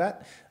that can do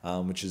that,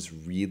 which is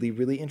really,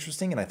 really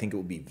interesting. And I think it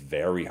would be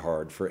very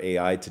hard for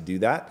AI to do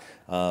that.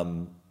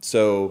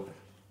 So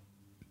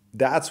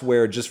that's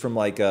where, just from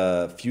like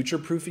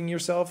future-proofing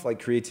yourself,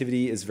 like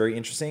creativity is very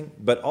interesting.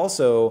 But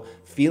also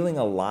feeling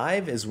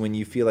alive is when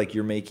you feel like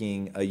you're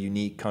making a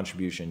unique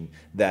contribution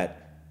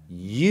that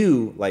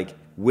you, like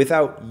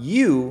without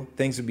you,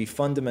 things would be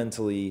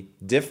fundamentally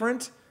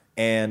different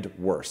and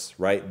worse,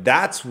 right?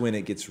 That's when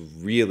it gets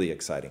really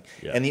exciting.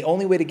 Yeah. And the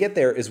only way to get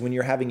there is when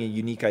you're having a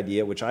unique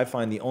idea, which I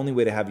find the only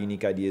way to have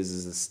unique ideas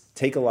is to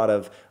take a lot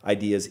of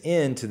ideas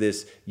into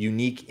this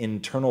unique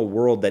internal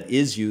world that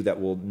is you,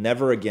 that will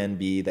never again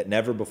be, that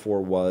never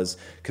before was,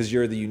 because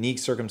you're the unique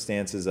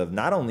circumstances of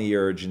not only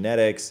your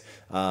genetics,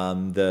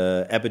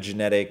 the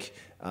epigenetic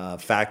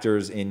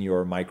factors in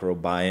your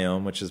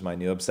microbiome, which is my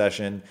new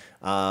obsession,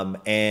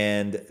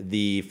 and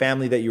the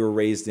family that you were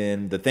raised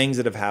in, the things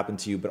that have happened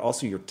to you, but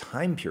also your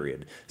time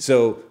period.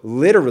 So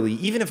literally,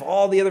 even if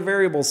all the other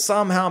variables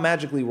somehow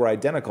magically were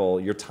identical,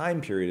 your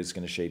time period is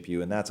going to shape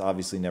you, and that's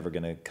obviously never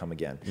going to come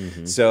again.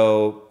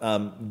 So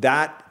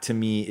that to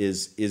me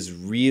is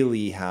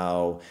really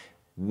how,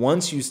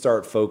 once you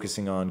start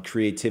focusing on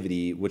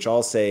creativity, which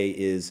I'll say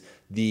is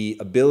the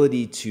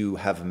ability to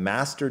have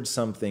mastered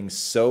something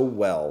so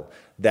well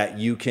that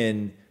you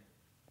can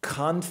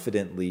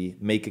confidently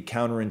make a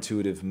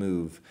counterintuitive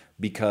move,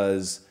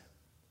 because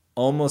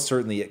almost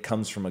certainly it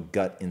comes from a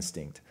gut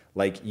instinct.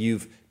 Like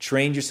you've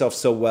trained yourself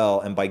so well,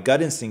 and by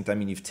gut instinct, I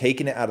mean you've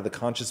taken it out of the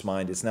conscious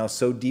mind. It's now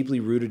so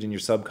deeply rooted in your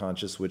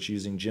subconscious, which,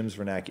 using Jim's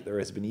vernacular,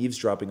 has been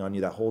eavesdropping on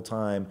you that whole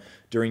time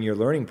during your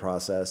learning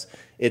process.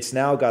 It's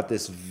now got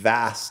this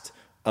vast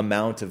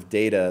amount of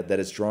data that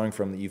it's drawing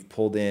from, that you've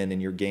pulled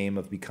in your game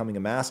of becoming a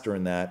master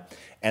in that.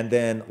 And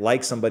then,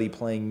 like somebody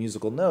playing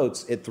musical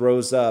notes, it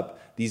throws up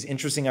these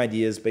interesting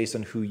ideas based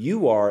on who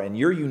you are and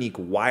your unique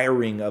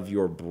wiring of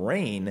your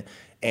brain.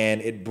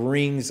 And it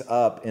brings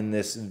up in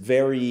this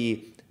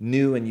very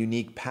new and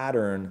unique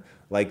pattern,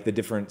 like the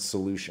different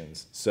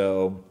solutions.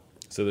 So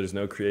there's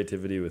no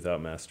creativity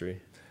without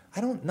mastery?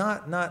 I'm gonna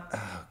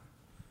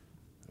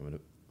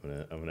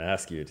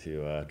ask you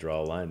to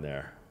draw a line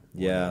there.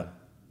 Yeah.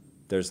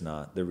 There's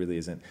not. There really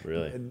isn't.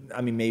 Really?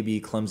 I mean, maybe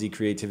clumsy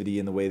creativity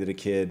in the way that a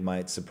kid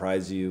might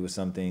surprise you with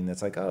something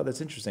that's like, oh,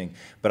 that's interesting.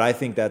 But I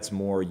think that's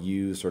more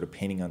you sort of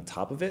painting on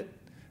top of it.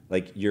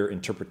 Like your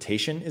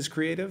interpretation is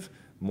creative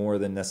more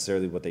than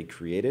necessarily what they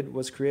created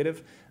was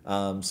creative.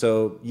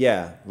 So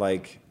yeah,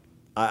 like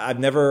I've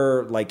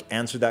never like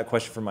answered that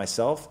question for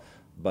myself,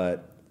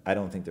 but I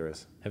don't think there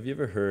is. Have you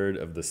ever heard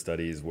of the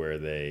studies where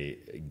they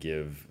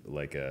give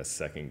like a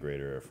second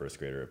grader or a first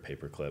grader a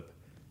paperclip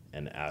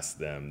and ask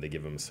them, they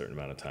give them a certain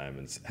amount of time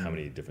and how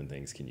many different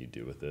things can you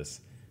do with this?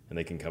 And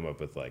they can come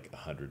up with like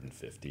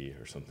 150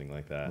 or something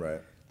like that.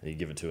 Right. And you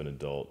give it to an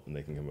adult and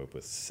they can come up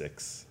with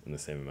 6 in the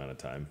same amount of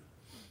time.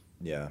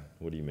 Yeah.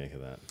 What do you make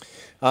of that?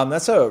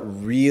 That's a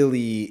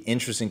really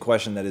interesting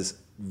question that is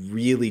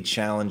really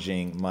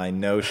challenging my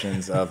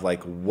notions of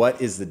like,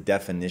 what is the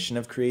definition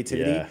of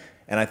creativity? Yeah.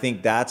 And I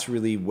think that's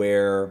really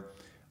where,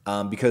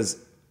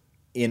 because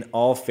in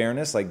all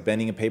fairness, like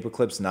bending a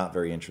paperclip's not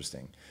very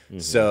interesting.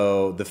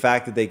 So the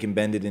fact that they can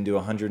bend it into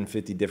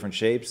 150 different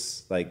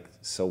shapes, like,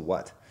 so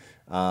what?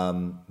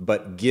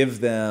 But give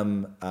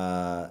them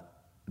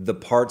the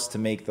parts to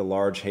make the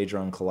Large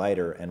Hadron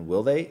Collider, and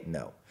will they?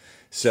 No.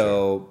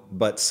 So,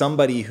 but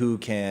somebody who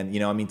can,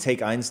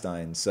 take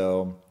Einstein.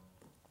 So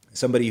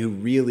somebody who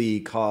really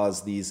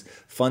caused these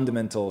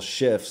fundamental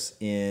shifts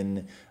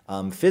in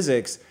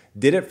physics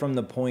did it from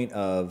the point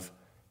of,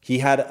 he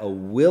had a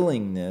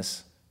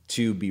willingness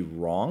to be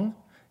wrong.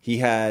 He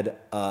had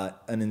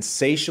an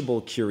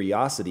insatiable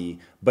curiosity,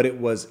 but it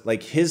was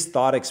like his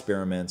thought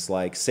experiments,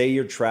 like say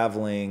you're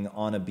traveling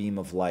on a beam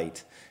of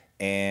light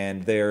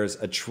and there's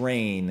a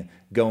train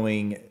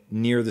going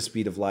near the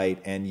speed of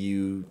light and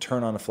you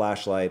turn on a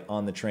flashlight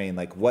on the train.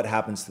 Like what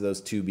happens to those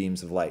two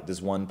beams of light?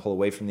 Does one pull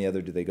away from the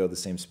other? Do they go the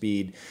same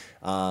speed?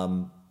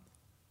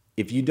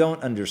 If you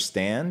don't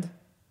understand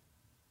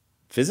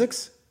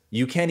physics,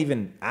 you can't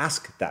even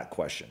ask that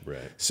question.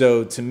 Right.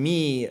 So to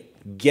me,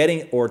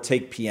 getting, or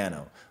take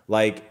piano.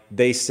 Like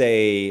they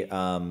say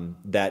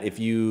that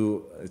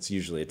it's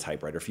usually a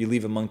typewriter. If you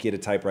leave a monkey at a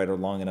typewriter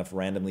long enough,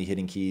 randomly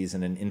hitting keys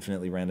in an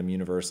infinitely random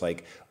universe,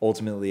 like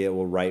ultimately it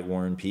will write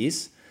War and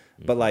Peace.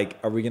 But like,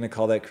 are we going to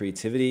call that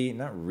creativity?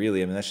 Not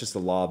really. I mean, that's just the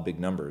law of big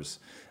numbers.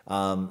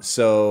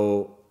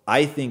 So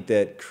I think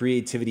that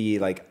creativity,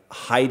 like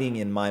hiding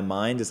in my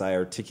mind as I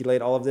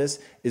articulate all of this,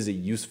 is a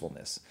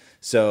usefulness.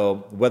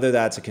 So whether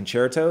that's a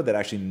concerto that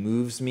actually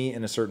moves me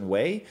in a certain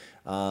way,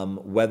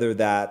 whether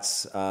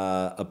that's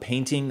a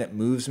painting that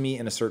moves me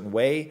in a certain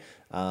way,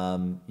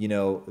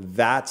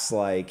 that's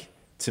like,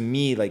 to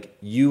me, like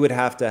you would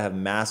have to have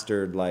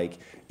mastered, like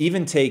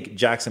even take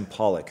Jackson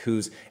Pollock,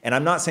 and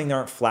I'm not saying there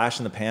aren't flash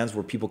in the pans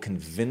where people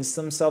convince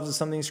themselves of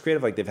something's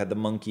creative. Like they've had the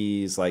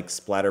monkeys like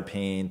splatter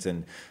paint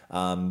and,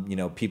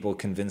 people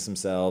convince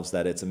themselves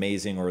that it's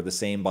amazing, or the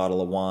same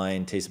bottle of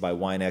wine tasted by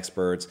wine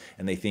experts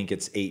and they think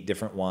it's 8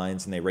 different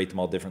wines and they rate them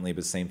all differently,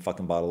 but the same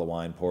fucking bottle of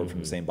wine poured from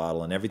the same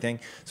bottle and everything.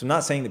 So I'm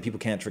not saying that people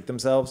can't trick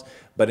themselves,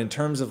 but in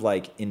terms of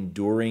like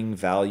enduring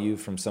value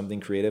from something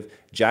creative,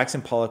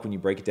 Jackson Pollock, when you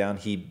break it down,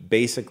 he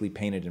basically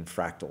painted in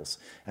fractals.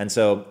 And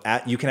so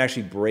you can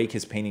actually break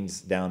his paintings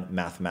down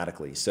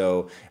mathematically.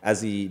 So as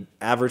the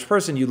average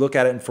person, you look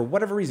at it and for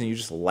whatever reason, you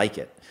just like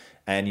it.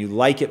 And you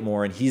like it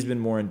more, and he's been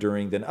more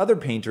enduring than other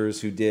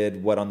painters who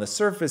did what on the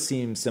surface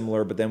seems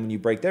similar, but then when you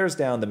break theirs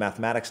down, the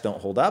mathematics don't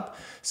hold up.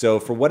 So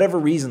for whatever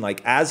reason,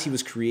 like as he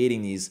was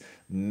creating these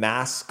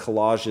mass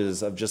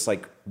collages of just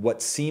like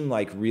what seemed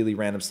like really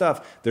random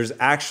stuff, there's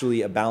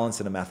actually a balance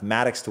and a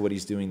mathematics to what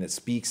he's doing that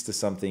speaks to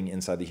something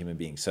inside the human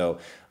being. So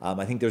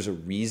I think there's a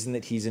reason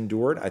that he's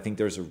endured. I think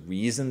there's a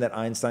reason that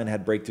Einstein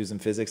had breakthroughs in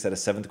physics that a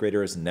 7th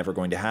grader is never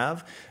going to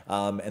have.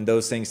 And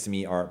those things to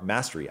me are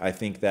mastery. I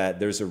think that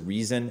there's a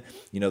reason,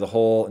 the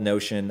whole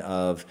notion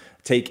of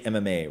take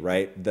MMA,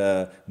 right?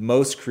 The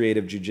most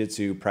creative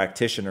jiu-jitsu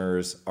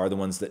practitioners are the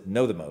ones that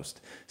know the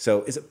most.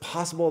 So is it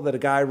possible that a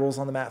guy rolls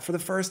on the mat for the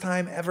first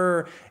time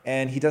ever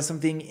and he does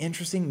something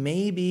interesting?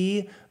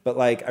 Maybe, but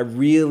like I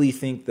really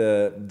think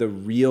the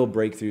real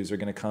breakthroughs are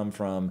going to come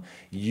from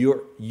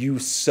you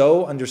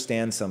so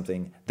understand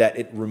something that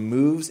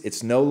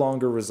it's no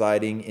longer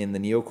residing in the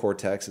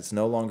neocortex, it's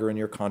no longer in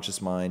your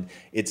conscious mind.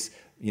 It's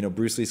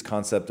Bruce Lee's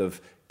concept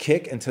of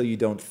kick until you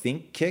don't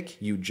think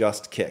kick, you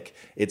just kick.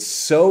 It's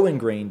so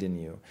ingrained in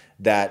you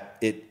that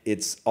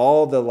it's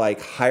all the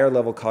like higher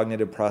level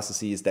cognitive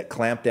processes that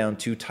clamp down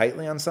too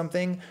tightly on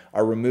something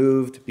are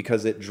removed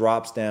because it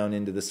drops down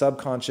into the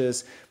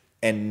subconscious.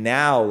 And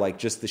now, like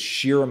just the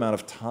sheer amount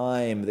of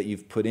time that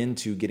you've put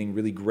into getting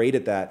really great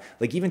at that,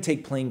 like even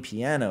take playing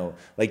piano,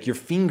 like your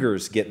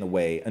fingers get in the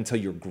way until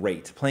you're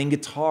great. Playing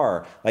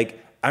guitar, like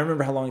I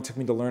remember how long it took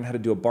me to learn how to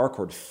do a bar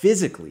chord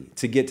physically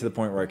to get to the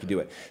point where I could do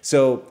it.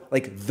 So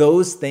like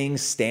those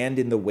things stand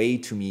in the way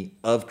to me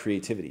of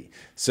creativity.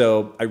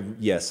 So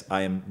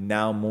I am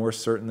now more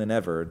certain than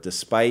ever,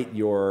 despite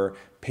your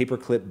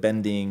paperclip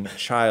bending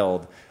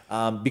child,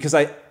 because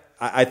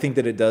I think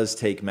that it does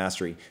take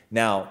mastery.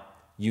 Now,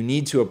 you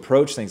need to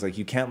approach things like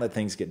you can't let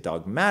things get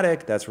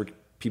dogmatic. That's where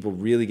people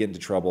really get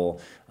into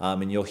trouble.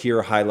 And you'll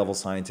hear high-level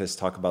scientists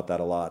talk about that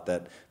a lot,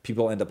 that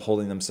people end up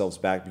holding themselves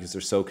back because they're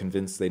so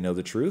convinced they know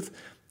the truth.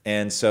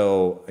 And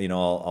so,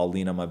 I'll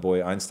lean on my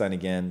boy Einstein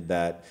again,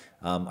 that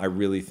I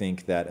really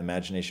think that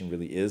imagination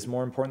really is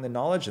more important than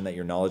knowledge, and that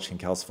your knowledge can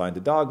calcify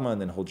into dogma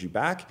and then hold you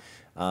back.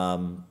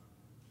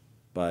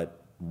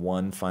 But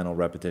one final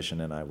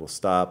repetition and I will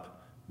stop.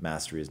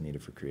 Mastery is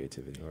needed for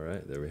creativity. All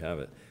right, there we have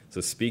it.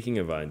 So speaking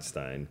of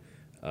Einstein,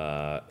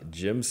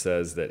 Jim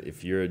says that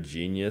if you're a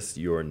genius,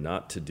 your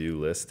not to-do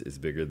list is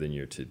bigger than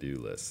your to-do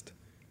list.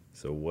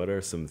 So what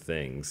are some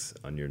things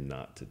on your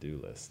not to-do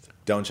list?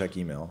 Don't check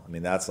email. I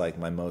mean, that's like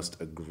my most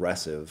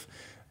aggressive.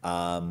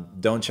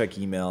 Don't check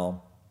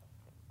email.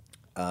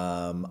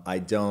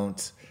 I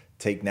don't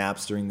take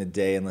naps during the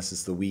day unless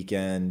it's the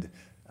weekend.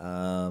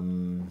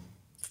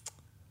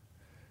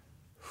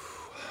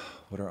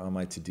 What are on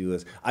my to-do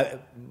list?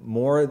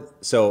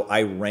 So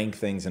I rank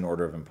things in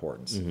order of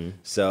importance. Mm-hmm.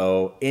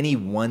 So any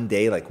one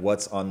day, like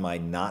what's on my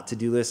not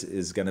to-do list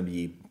is going to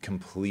be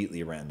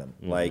completely random.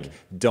 Mm-hmm. Like,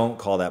 don't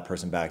call that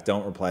person back.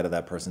 Don't reply to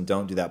that person.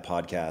 Don't do that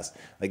podcast.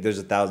 Like there's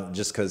 1,000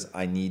 just because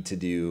I need to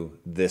do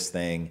this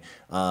thing.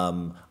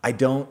 I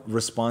don't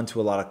respond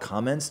to a lot of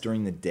comments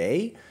during the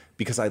day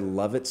because I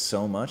love it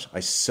so much. I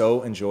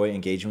so enjoy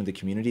engaging with the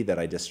community that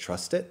I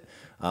distrust it.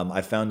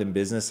 I found in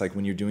business, like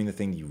when you're doing the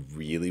thing you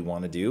really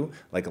want to do,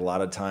 like a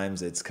lot of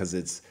times it's because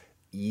it's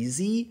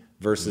easy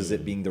versus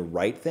it being the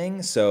right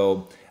thing.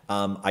 So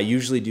I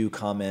usually do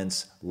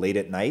comments late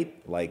at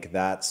night. Like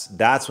that's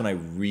when I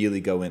really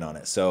go in on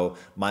it. So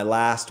my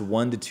last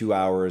 1 to 2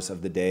 hours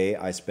of the day,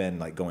 I spend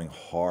like going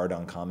hard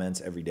on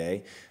comments every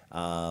day.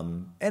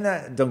 And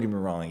don't get me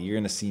wrong, you're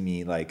going to see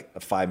me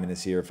like 5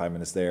 minutes here, 5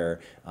 minutes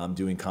there,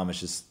 doing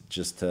comments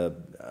just to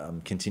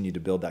continue to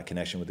build that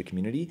connection with the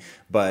community.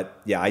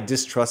 But yeah, I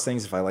distrust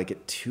things if I like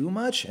it too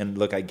much. And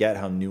look, I get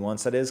how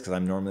nuanced that is because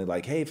I'm normally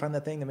like, hey, find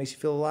that thing that makes you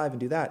feel alive and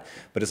do that.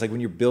 But it's like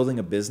when you're building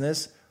a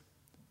business,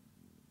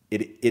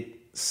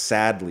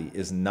 sadly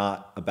is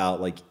not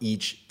about like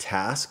each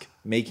task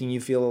making you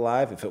feel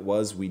alive. If it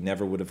was, we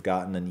never would have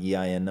gotten an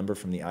EIN number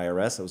from the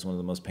IRS. That was one of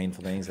the most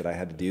painful things that I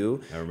had to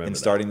do in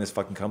starting this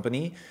fucking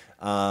company.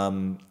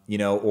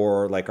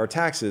 Or like our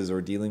taxes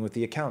or dealing with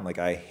the accountant. Like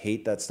I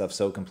hate that stuff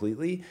so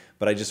completely,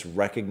 but I just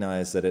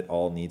recognize that it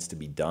all needs to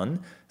be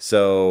done.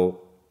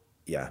 So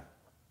yeah,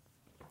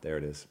 there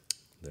it is.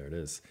 There it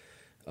is.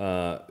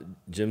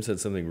 Jim said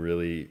something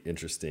really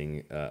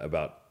interesting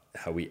about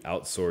how we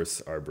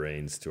outsource our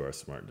brains to our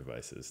smart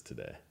devices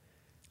today,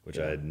 which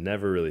I had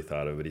never really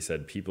thought of. But he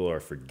said people are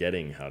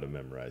forgetting how to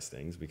memorize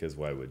things because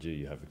why would you?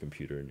 You have a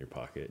computer in your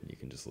pocket and you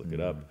can just look it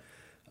up.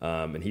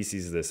 And he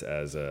sees this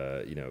as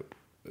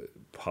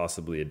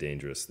possibly a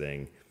dangerous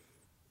thing.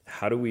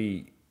 How do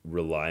we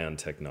rely on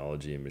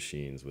technology and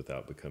machines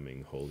without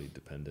becoming wholly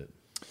dependent?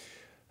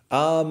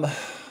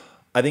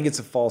 I think it's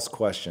a false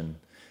question.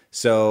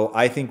 So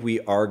I think we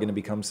are going to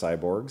become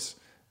cyborgs.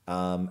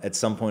 At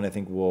some point, I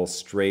think we'll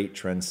straight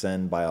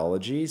transcend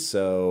biology.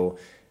 So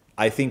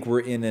I think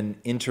we're in an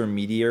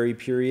intermediary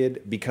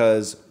period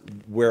because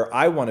where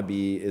I want to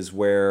be is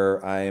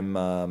where I'm,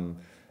 and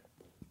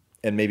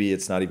maybe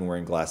it's not even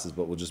wearing glasses,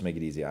 but we'll just make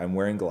it easy. I'm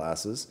wearing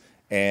glasses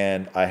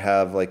and I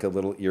have like a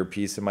little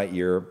earpiece in my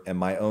ear and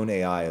my own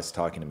AI is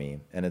talking to me.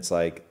 And it's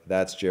like,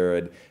 that's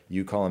Jared.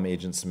 You call him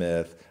Agent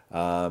Smith.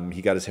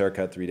 He got his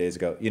haircut 3 days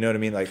ago. You know what I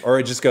mean? Like, or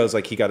it just goes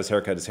like, he got his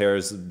haircut. His hair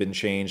has been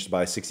changed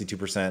by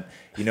 62%.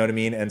 You know what I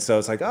mean? And so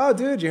it's like, oh,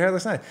 dude, your hair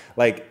looks nice.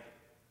 Like,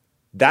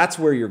 that's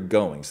where you're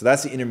going. So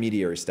that's the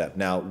intermediary step.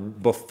 Now,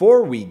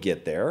 before we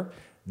get there,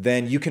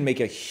 then you can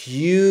make a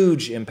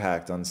huge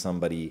impact on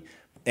somebody.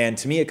 And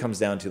to me, it comes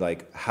down to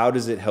like, how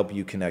does it help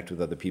you connect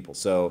with other people?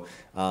 So,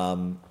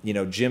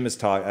 Jim has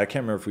talked, I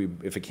can't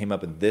remember if it came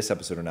up in this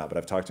episode or not, but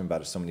I've talked to him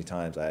about it so many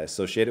times. I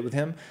associate it with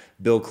him.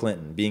 Bill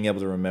Clinton, being able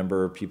to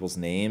remember people's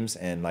names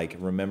and like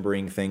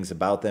remembering things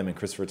about them. And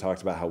Christopher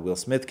talked about how Will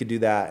Smith could do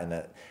that and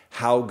that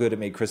how good it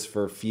made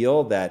Christopher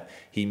feel that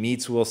he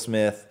meets Will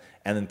Smith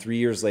and then 3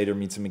 years later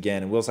meets him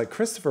again. And Will's like,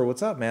 Christopher,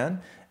 what's up,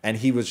 man? And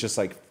he was just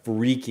like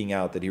freaking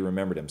out that he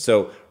remembered him.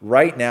 So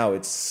right now,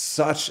 it's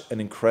such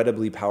an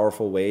incredibly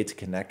powerful way to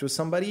connect with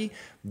somebody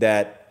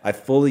that I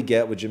fully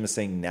get what Jim is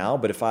saying now.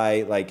 But if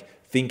I like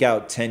think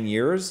out 10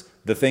 years,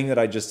 the thing that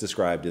I just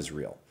described is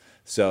real.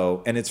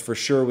 So, and it's for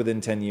sure within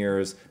 10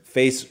 years,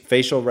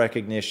 facial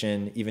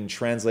recognition, even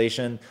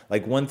translation.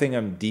 Like one thing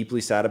I'm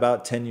deeply sad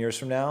about 10 years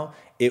from now,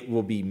 it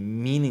will be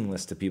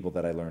meaningless to people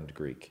that I learned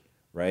Greek,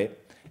 right?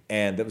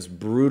 And that was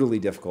brutally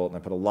difficult, and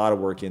I put a lot of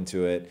work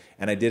into it.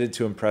 And I did it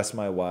to impress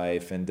my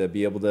wife and to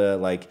be able to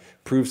like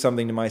prove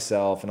something to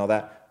myself and all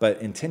that.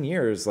 But in 10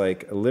 years,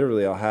 like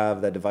literally I'll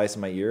have that device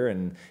in my ear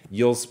and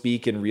you'll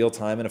speak in real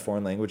time in a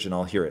foreign language and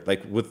I'll hear it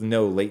like with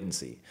no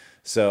latency.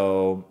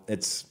 So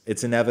it's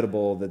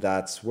inevitable that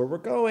that's where we're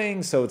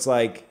going. So it's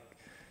like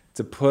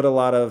to put a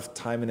lot of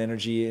time and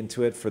energy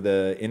into it for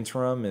the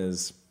interim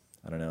is,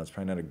 I don't know, it's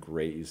probably not a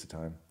great use of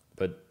time.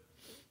 But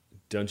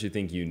don't you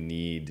think you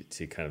need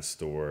to kind of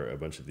store a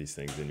bunch of these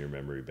things in your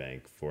memory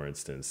bank, for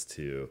instance,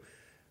 to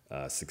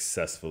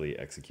successfully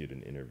execute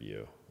an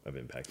interview of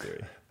Impact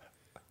Theory?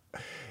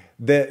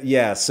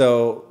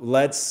 So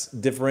let's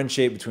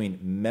differentiate between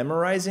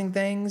memorizing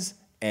things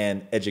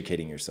and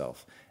educating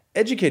yourself.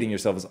 Educating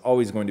yourself is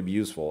always going to be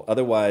useful.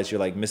 Otherwise, you're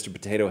like Mr.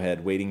 Potato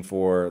Head waiting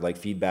for like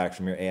feedback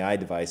from your AI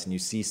device and you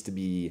cease to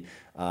be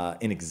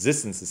in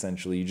existence,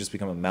 essentially. You just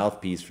become a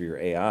mouthpiece for your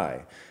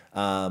AI.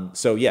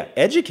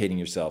 Educating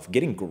yourself,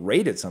 getting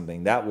great at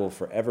something, that will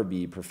forever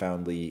be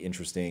profoundly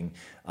interesting.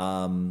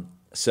 Like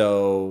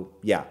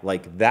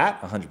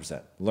that,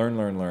 100%.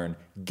 Learn.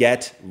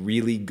 Get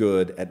really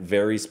good at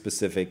very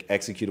specific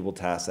executable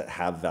tasks that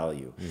have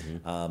value.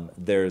 Mm-hmm.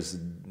 There's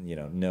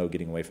no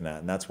getting away from that.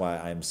 And that's why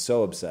I'm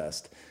so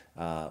obsessed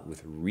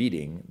with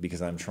reading,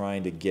 because I'm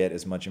trying to get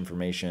as much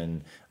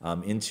information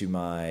into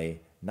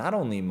not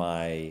only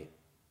my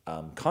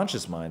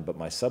conscious mind, but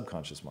my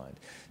subconscious mind.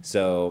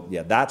 So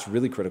yeah, that's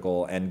really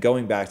critical. And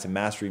going back to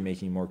mastery,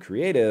 making you more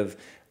creative,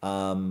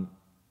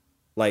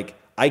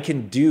 I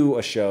can do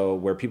a show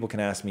where people can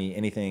ask me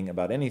anything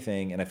about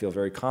anything, and I feel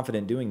very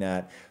confident doing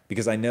that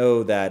because I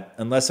know that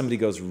unless somebody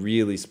goes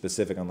really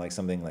specific on like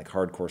something like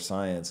hardcore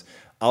science,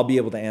 I'll be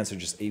able to answer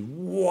just a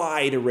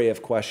wide array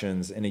of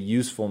questions in a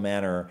useful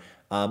manner.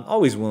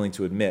 Always willing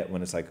to admit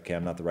when it's like, okay,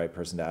 I'm not the right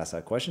person to ask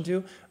that question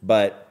to,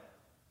 but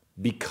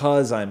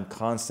because I'm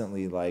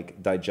constantly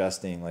like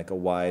digesting like a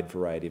wide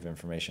variety of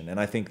information. And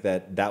I think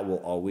that will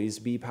always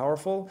be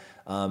powerful.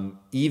 I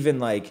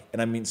like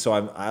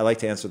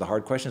to answer the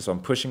hard questions. So I'm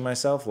pushing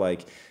myself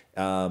like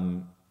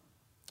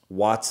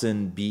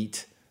Watson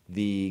beat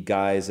the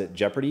guys at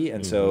Jeopardy.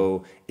 And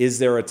so is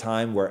there a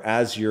time where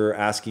as you're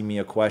asking me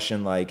a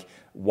question, like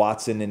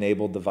Watson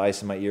enabled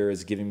device in my ear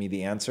is giving me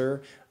the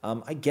answer?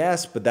 I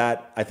guess, but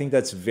I think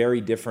that's very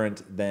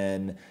different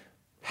than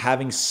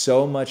having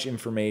so much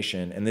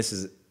information, and this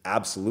is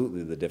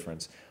absolutely the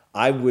difference.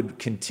 I would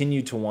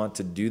continue to want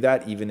to do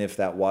that even if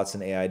that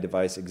Watson AI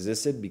device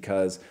existed,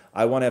 because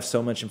I want to have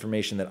so much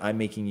information that I'm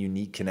making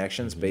unique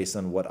connections based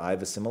on what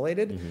I've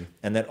assimilated.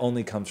 And that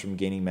only comes from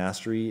gaining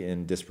mastery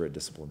in disparate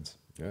disciplines.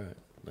 All right,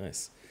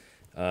 nice.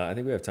 I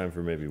think we have time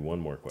for maybe one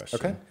more question.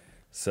 Okay.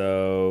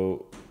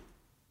 So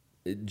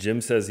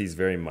Jim says he's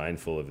very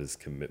mindful of his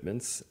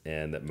commitments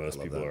and that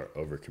most people are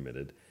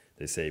overcommitted.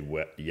 They say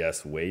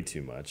yes way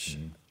too much.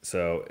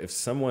 So if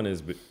someone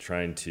is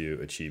trying to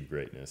achieve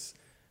greatness,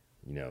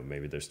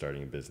 maybe they're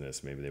starting a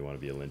business, maybe they want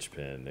to be a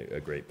linchpin, a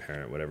great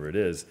parent, whatever it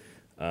is,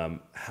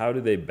 how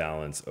do they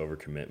balance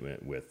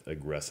overcommitment with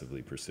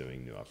aggressively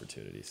pursuing new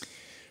opportunities?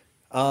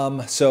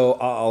 So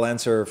I'll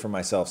answer for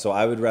myself. So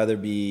I would rather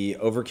be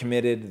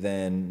overcommitted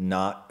than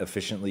not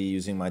efficiently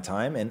using my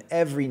time. And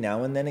every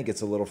now and then it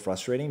gets a little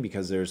frustrating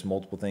because there's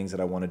multiple things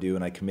that I want to do,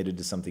 and I committed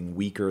to something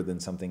weaker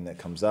than something that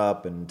comes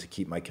up, and to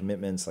keep my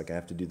commitments, like I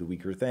have to do the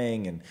weaker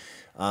thing. And,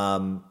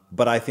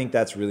 but I think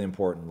that's really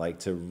important,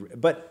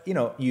 but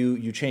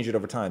you change it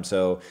over time.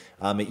 So,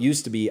 it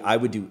used to be, I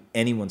would do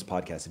anyone's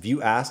podcast. If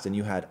you asked and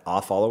you had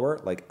a follower,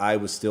 like I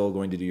was still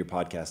going to do your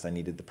podcast. I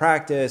needed the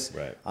practice.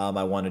 Right.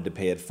 I wanted to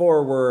pay it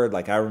forward.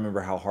 Like I remember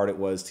how hard it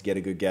was to get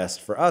a good guest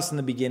for us in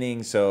the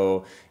beginning.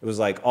 So it was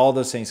like all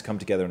those things come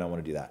together and I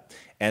want to do that.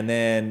 And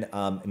then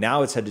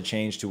now it's had to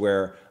change to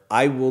where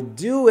I will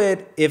do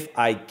it if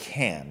I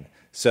can.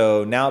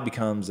 So now it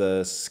becomes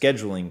a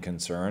scheduling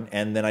concern.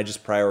 And then I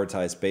just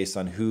prioritize based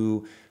on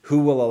who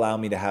will allow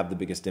me to have the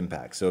biggest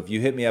impact. So if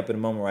you hit me up in a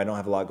moment where I don't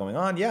have a lot going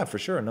on, yeah, for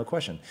sure, no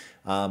question.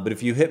 But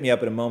if you hit me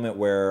up in a moment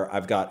where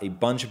I've got a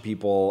bunch of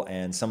people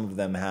and some of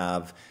them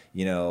have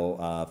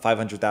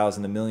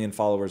 500,000, 1 million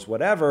followers,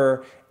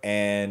 whatever,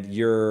 and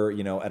you're,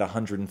 at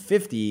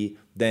 150,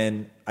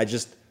 then I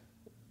just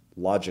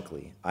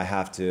logically, I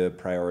have to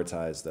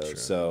prioritize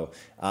those. Sure.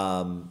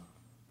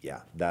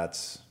 So,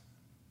 that's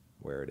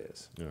where it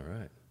is. All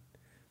right.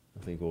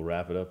 I think we'll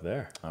wrap it up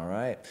there. All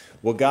right.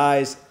 Well,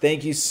 guys,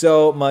 thank you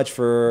so much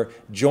for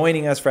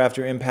joining us for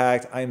After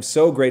Impact. I am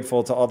so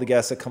grateful to all the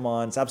guests that come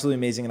on. It's absolutely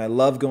amazing. And I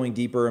love going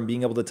deeper and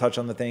being able to touch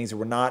on the things that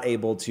we're not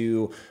able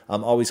to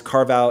always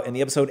carve out in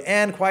the episode.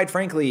 And quite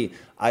frankly,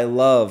 I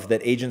love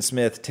that Agent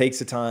Smith takes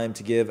the time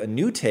to give a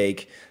new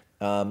take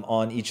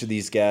on each of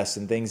these guests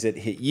and things that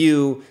hit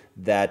you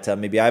that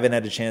maybe I haven't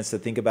had a chance to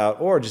think about,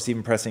 or just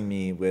even pressing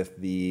me with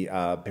the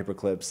paper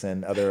clips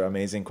and other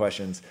amazing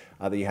questions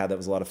that you had. That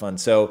was a lot of fun.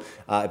 So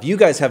if you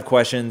guys have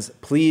questions,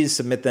 please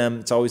submit them.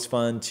 It's always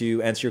fun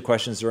to answer your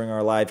questions during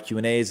our live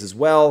Q&As as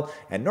well.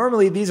 And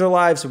normally these are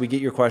live, so we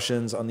get your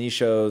questions on these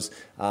shows.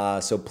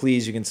 So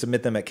please, you can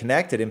submit them at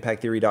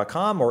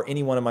connect@impacttheory.com or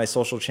any one of my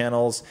social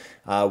channels.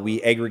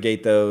 We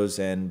aggregate those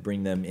and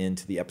bring them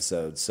into the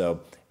episodes. So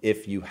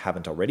if you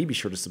haven't already, be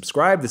sure to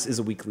subscribe. This is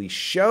a weekly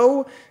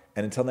show.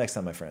 And until next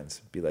time, my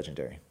friends, be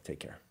legendary. Take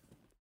care.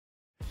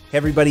 Hey,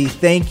 everybody.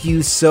 Thank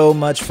you so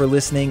much for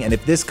listening. And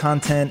if this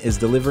content is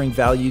delivering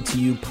value to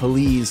you,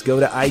 please go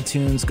to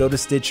iTunes, go to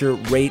Stitcher,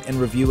 rate and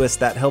review us.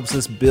 That helps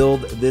us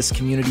build this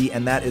community.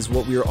 And that is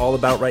what we are all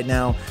about right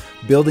now.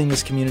 Building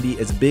this community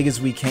as big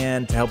as we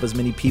can to help as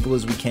many people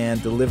as we can,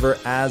 deliver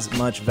as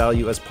much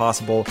value as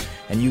possible.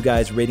 And you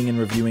guys rating and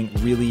reviewing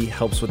really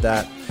helps with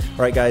that.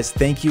 All right, guys,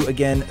 thank you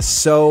again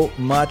so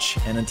much.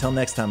 And until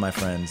next time, my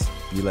friends,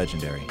 be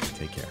legendary.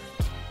 Take care.